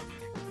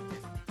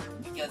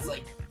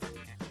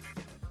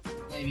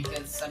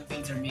some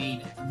things are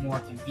made more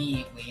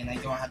conveniently, and I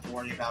don't have to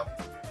worry about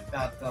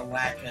the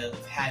lack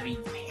of having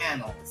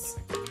panels.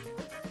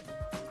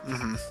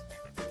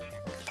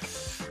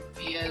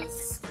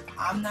 Because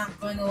I'm not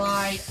gonna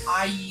lie,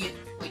 I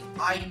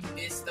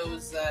miss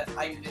those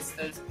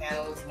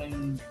panels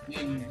when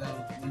doing the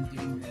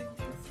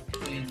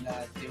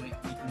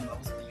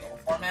old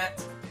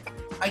format.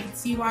 I can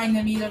see why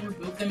Namita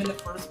removed them in the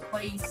first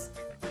place.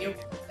 They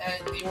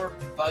were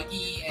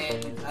buggy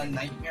and a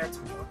nightmare to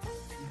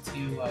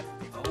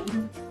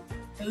code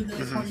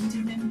according to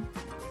him.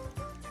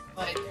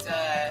 But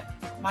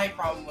my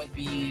problem would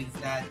be is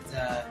that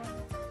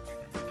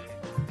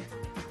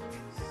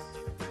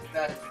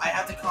I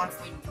have to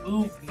constantly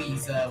move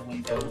these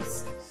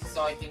windows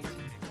so I can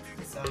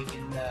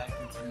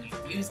continue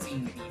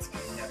using these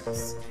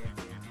windows.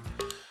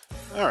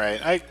 All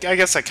right, I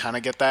guess I kind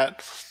of get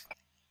that.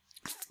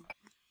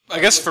 I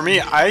guess for me,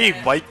 I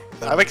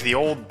like the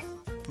old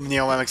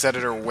NeoLemix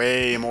editor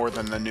way more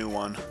than the new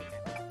one.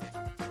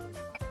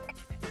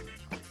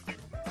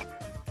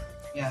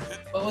 Yeah,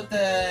 but with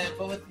the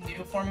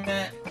new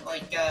format,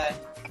 like I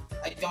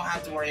don't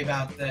have to worry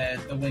about the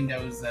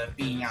windows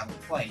being out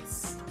of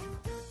place.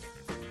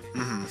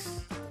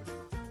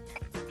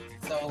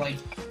 So like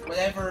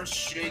whatever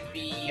should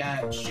be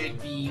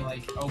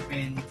like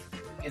open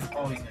is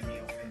always gonna be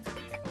open.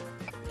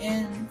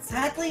 And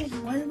sadly,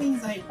 one of the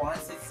things I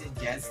wanted to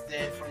suggest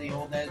for the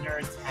old editor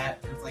is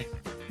like,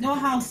 you know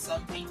how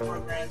some paint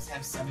programs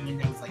have some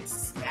windows like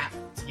snap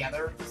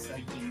together so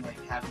you can like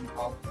have them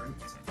all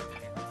grouped?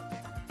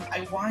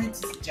 I wanted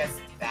to suggest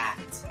that.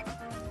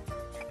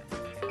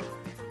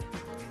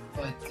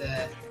 But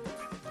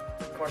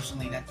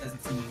unfortunately that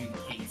doesn't seem to be the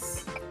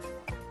case.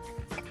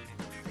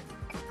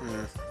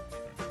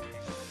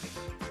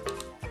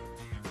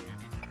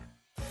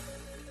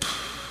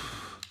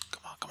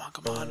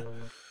 Come on.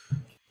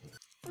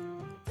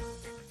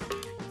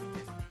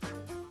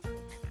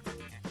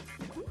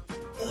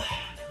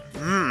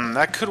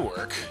 That could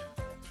work.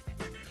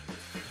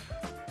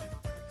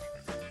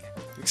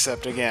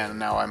 Except again,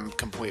 now I'm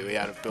completely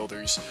out of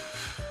builders.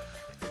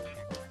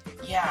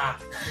 Yeah.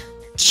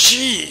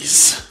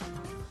 Jeez!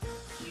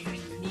 You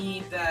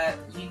need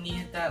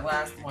that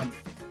last one.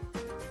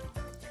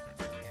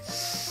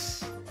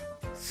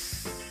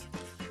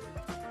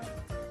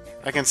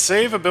 I can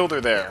save a builder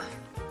there.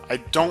 I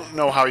don't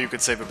know how you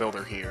could save a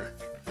builder here.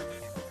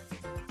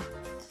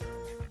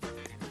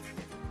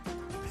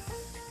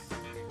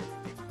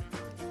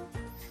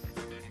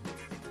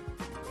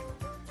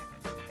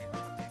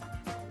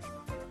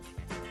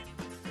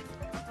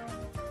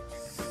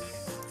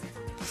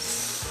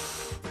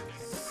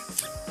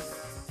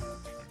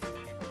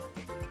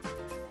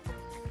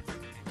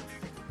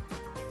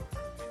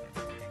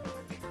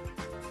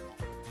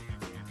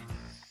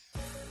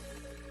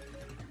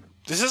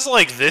 This is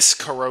like this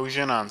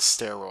corrosion on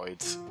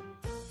steroids.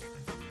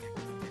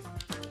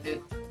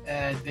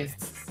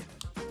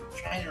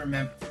 Trying to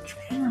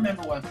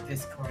remember what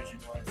this corrosion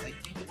was. I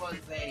think it was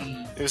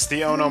It was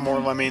the Ono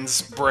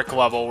Morlemines brick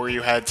level where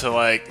you had to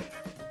like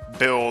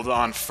build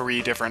on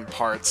 3 different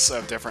parts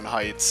of different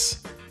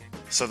heights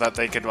so that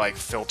they could like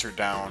filter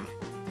down.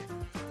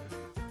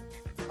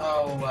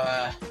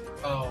 Oh.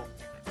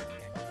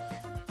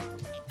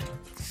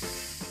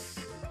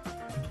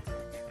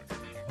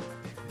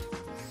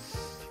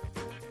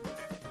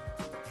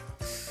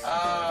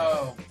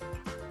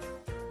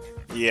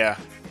 Yeah.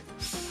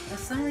 For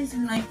some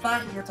reason, I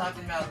thought you were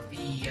talking about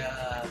the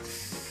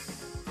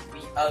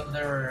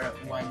other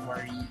one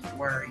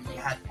where you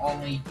had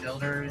only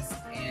builders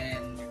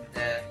and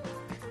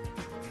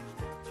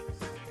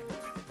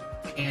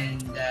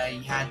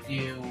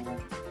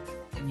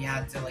you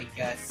had to like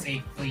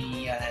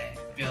safely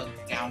build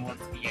downward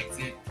to the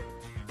exit.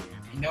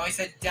 I know I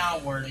said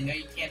downward. I know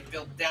you can't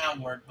build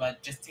downward,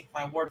 but just take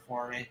my word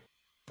for it.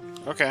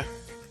 Okay.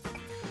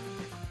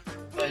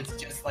 But it's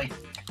just like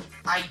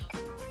I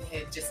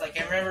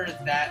remember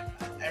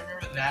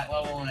that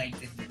level, and I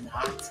did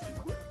not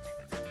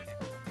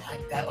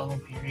like that level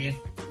period.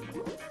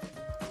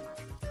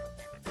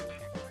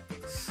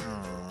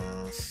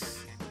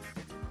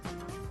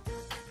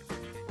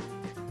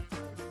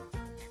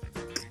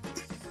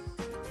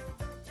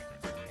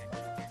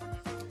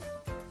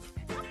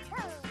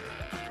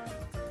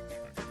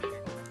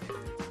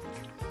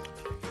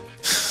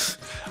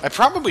 I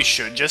probably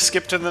should just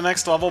skip to the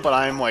next level, but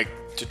I'm, like,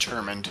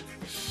 determined.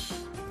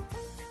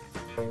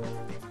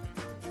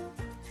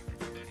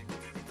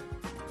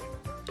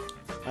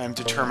 I'm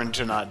determined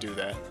to not do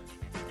that.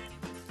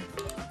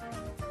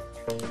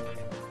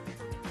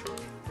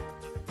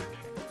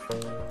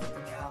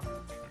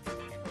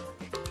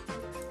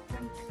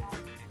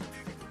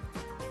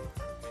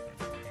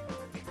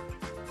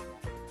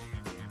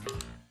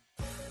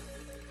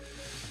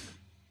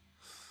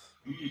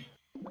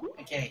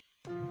 Okay.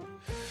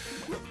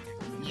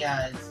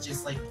 Yeah, it's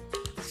just like...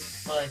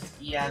 But,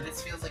 yeah,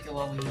 this feels like a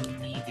level you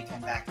need to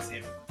come back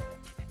to.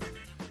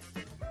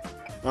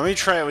 Let me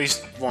try at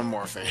least one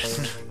more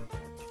thing.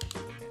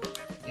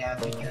 Yeah,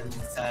 because,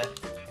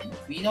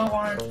 we don't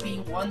want it to be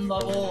one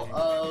level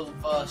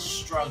of,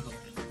 struggling.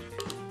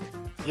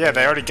 Yeah,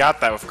 they already got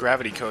that with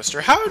Gravity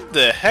Coaster. How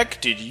the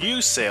heck did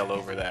you sail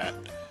over that?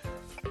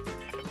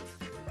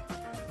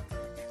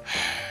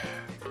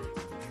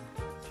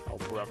 Oh,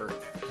 brother.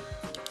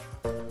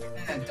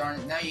 Darn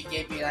it, now you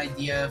gave me an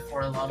idea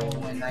for a level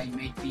when I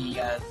make the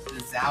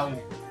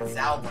Zowland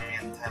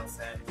tile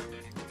set.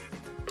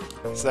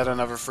 Is that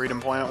another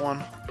Freedom Planet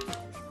one?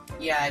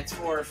 Yeah, it's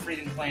for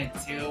Freedom Planet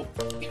 2.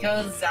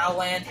 Because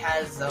Zowland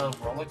has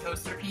roller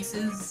coaster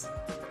pieces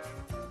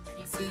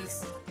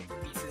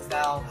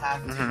that I'll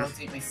have to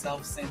rotate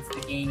myself since the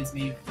game is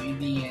made with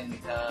Unity, and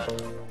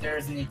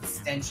there's an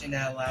extension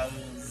that allows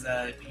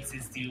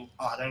pieces to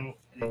auto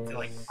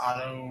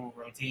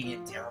rotate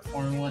and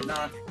terraform and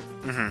whatnot.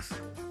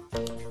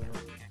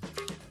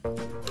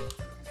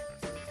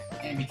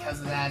 And because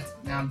of that,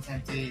 now I'm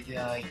tempted to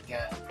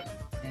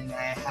and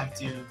I have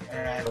to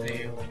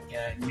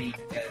make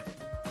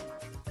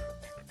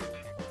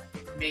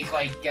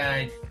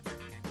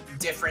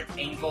different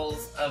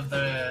angles of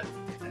the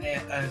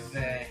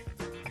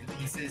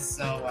pieces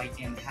so I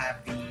can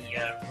have the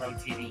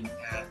rotating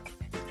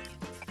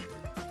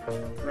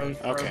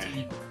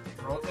rotating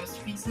roller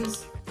coaster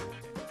pieces.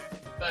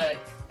 But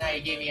now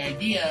you gave me an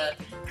idea.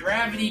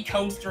 Gravity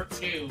Coaster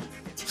 2.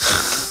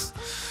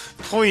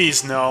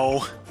 Please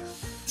no.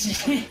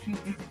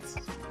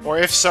 Or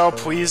if so,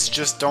 please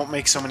just don't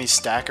make so many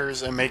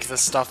stackers and make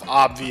this stuff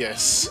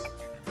obvious.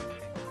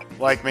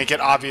 Like, make it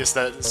obvious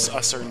that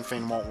a certain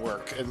thing won't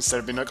work, instead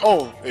of being like,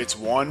 oh, it's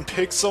 1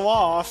 pixel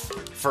off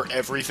for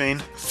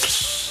everything.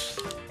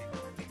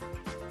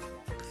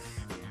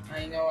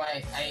 I know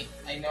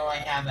I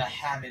have a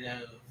habit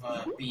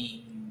of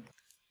being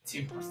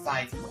too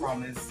precise. The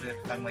problem is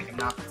if I'm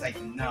not precise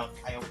enough,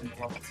 I open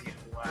the level to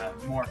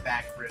more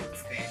back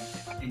routes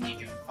than you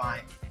can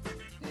find.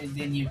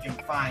 Than you can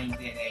find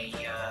in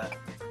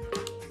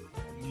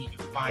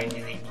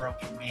a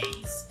broken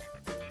maze.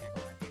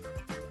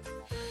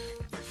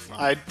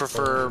 I'd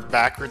prefer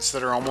backwards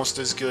that are almost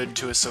as good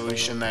to a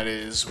solution that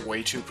is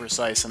way too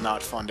precise and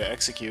not fun to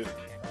execute.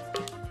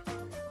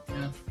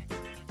 Yeah.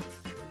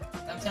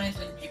 Sometimes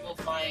when people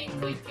find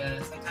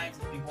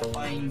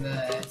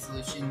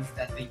solutions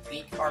that they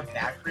think are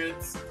back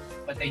routes,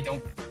 but they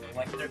don't feel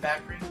like they're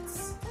back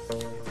routes.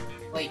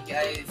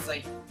 It's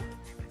like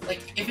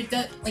if it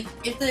does,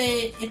 if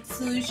the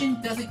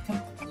solution doesn't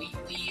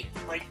completely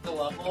break the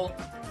level,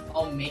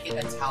 I'll make it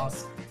a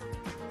talisman.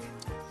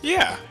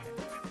 Yeah.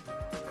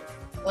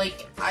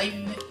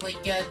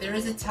 There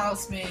is a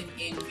talisman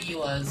in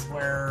Mila's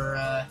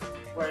where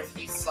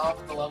if you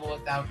solve the level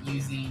without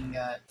using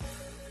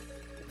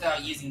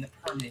the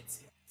permanent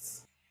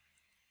seals.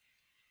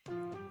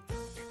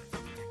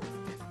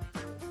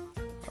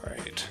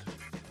 Alright.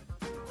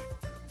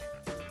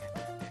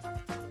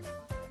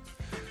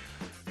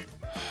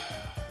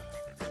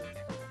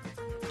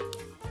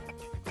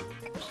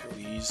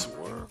 Please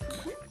work.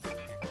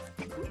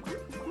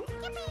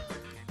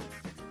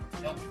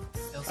 Nope.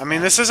 I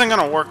mean, this isn't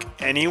gonna work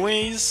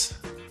anyways.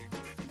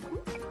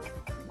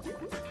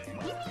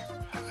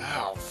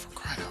 Ow, for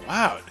crying out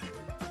loud.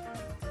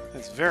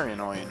 That's very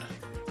annoying.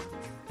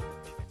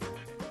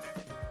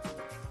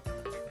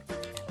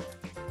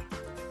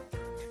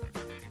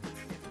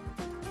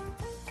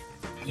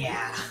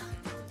 Yeah.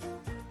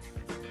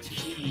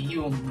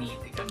 You will need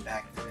to come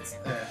back to this.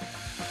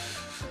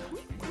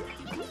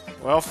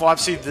 Well,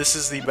 Flopsy, this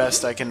is the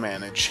best I can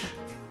manage.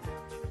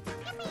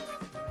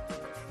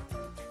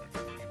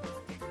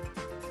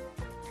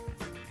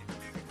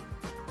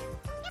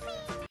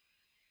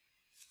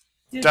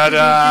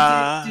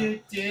 Da-da!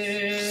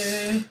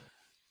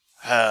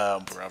 Oh,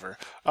 brother.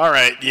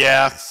 Alright,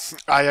 yeah.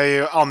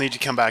 I'll need to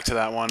come back to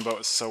that one,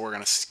 but so we're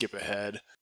gonna skip ahead.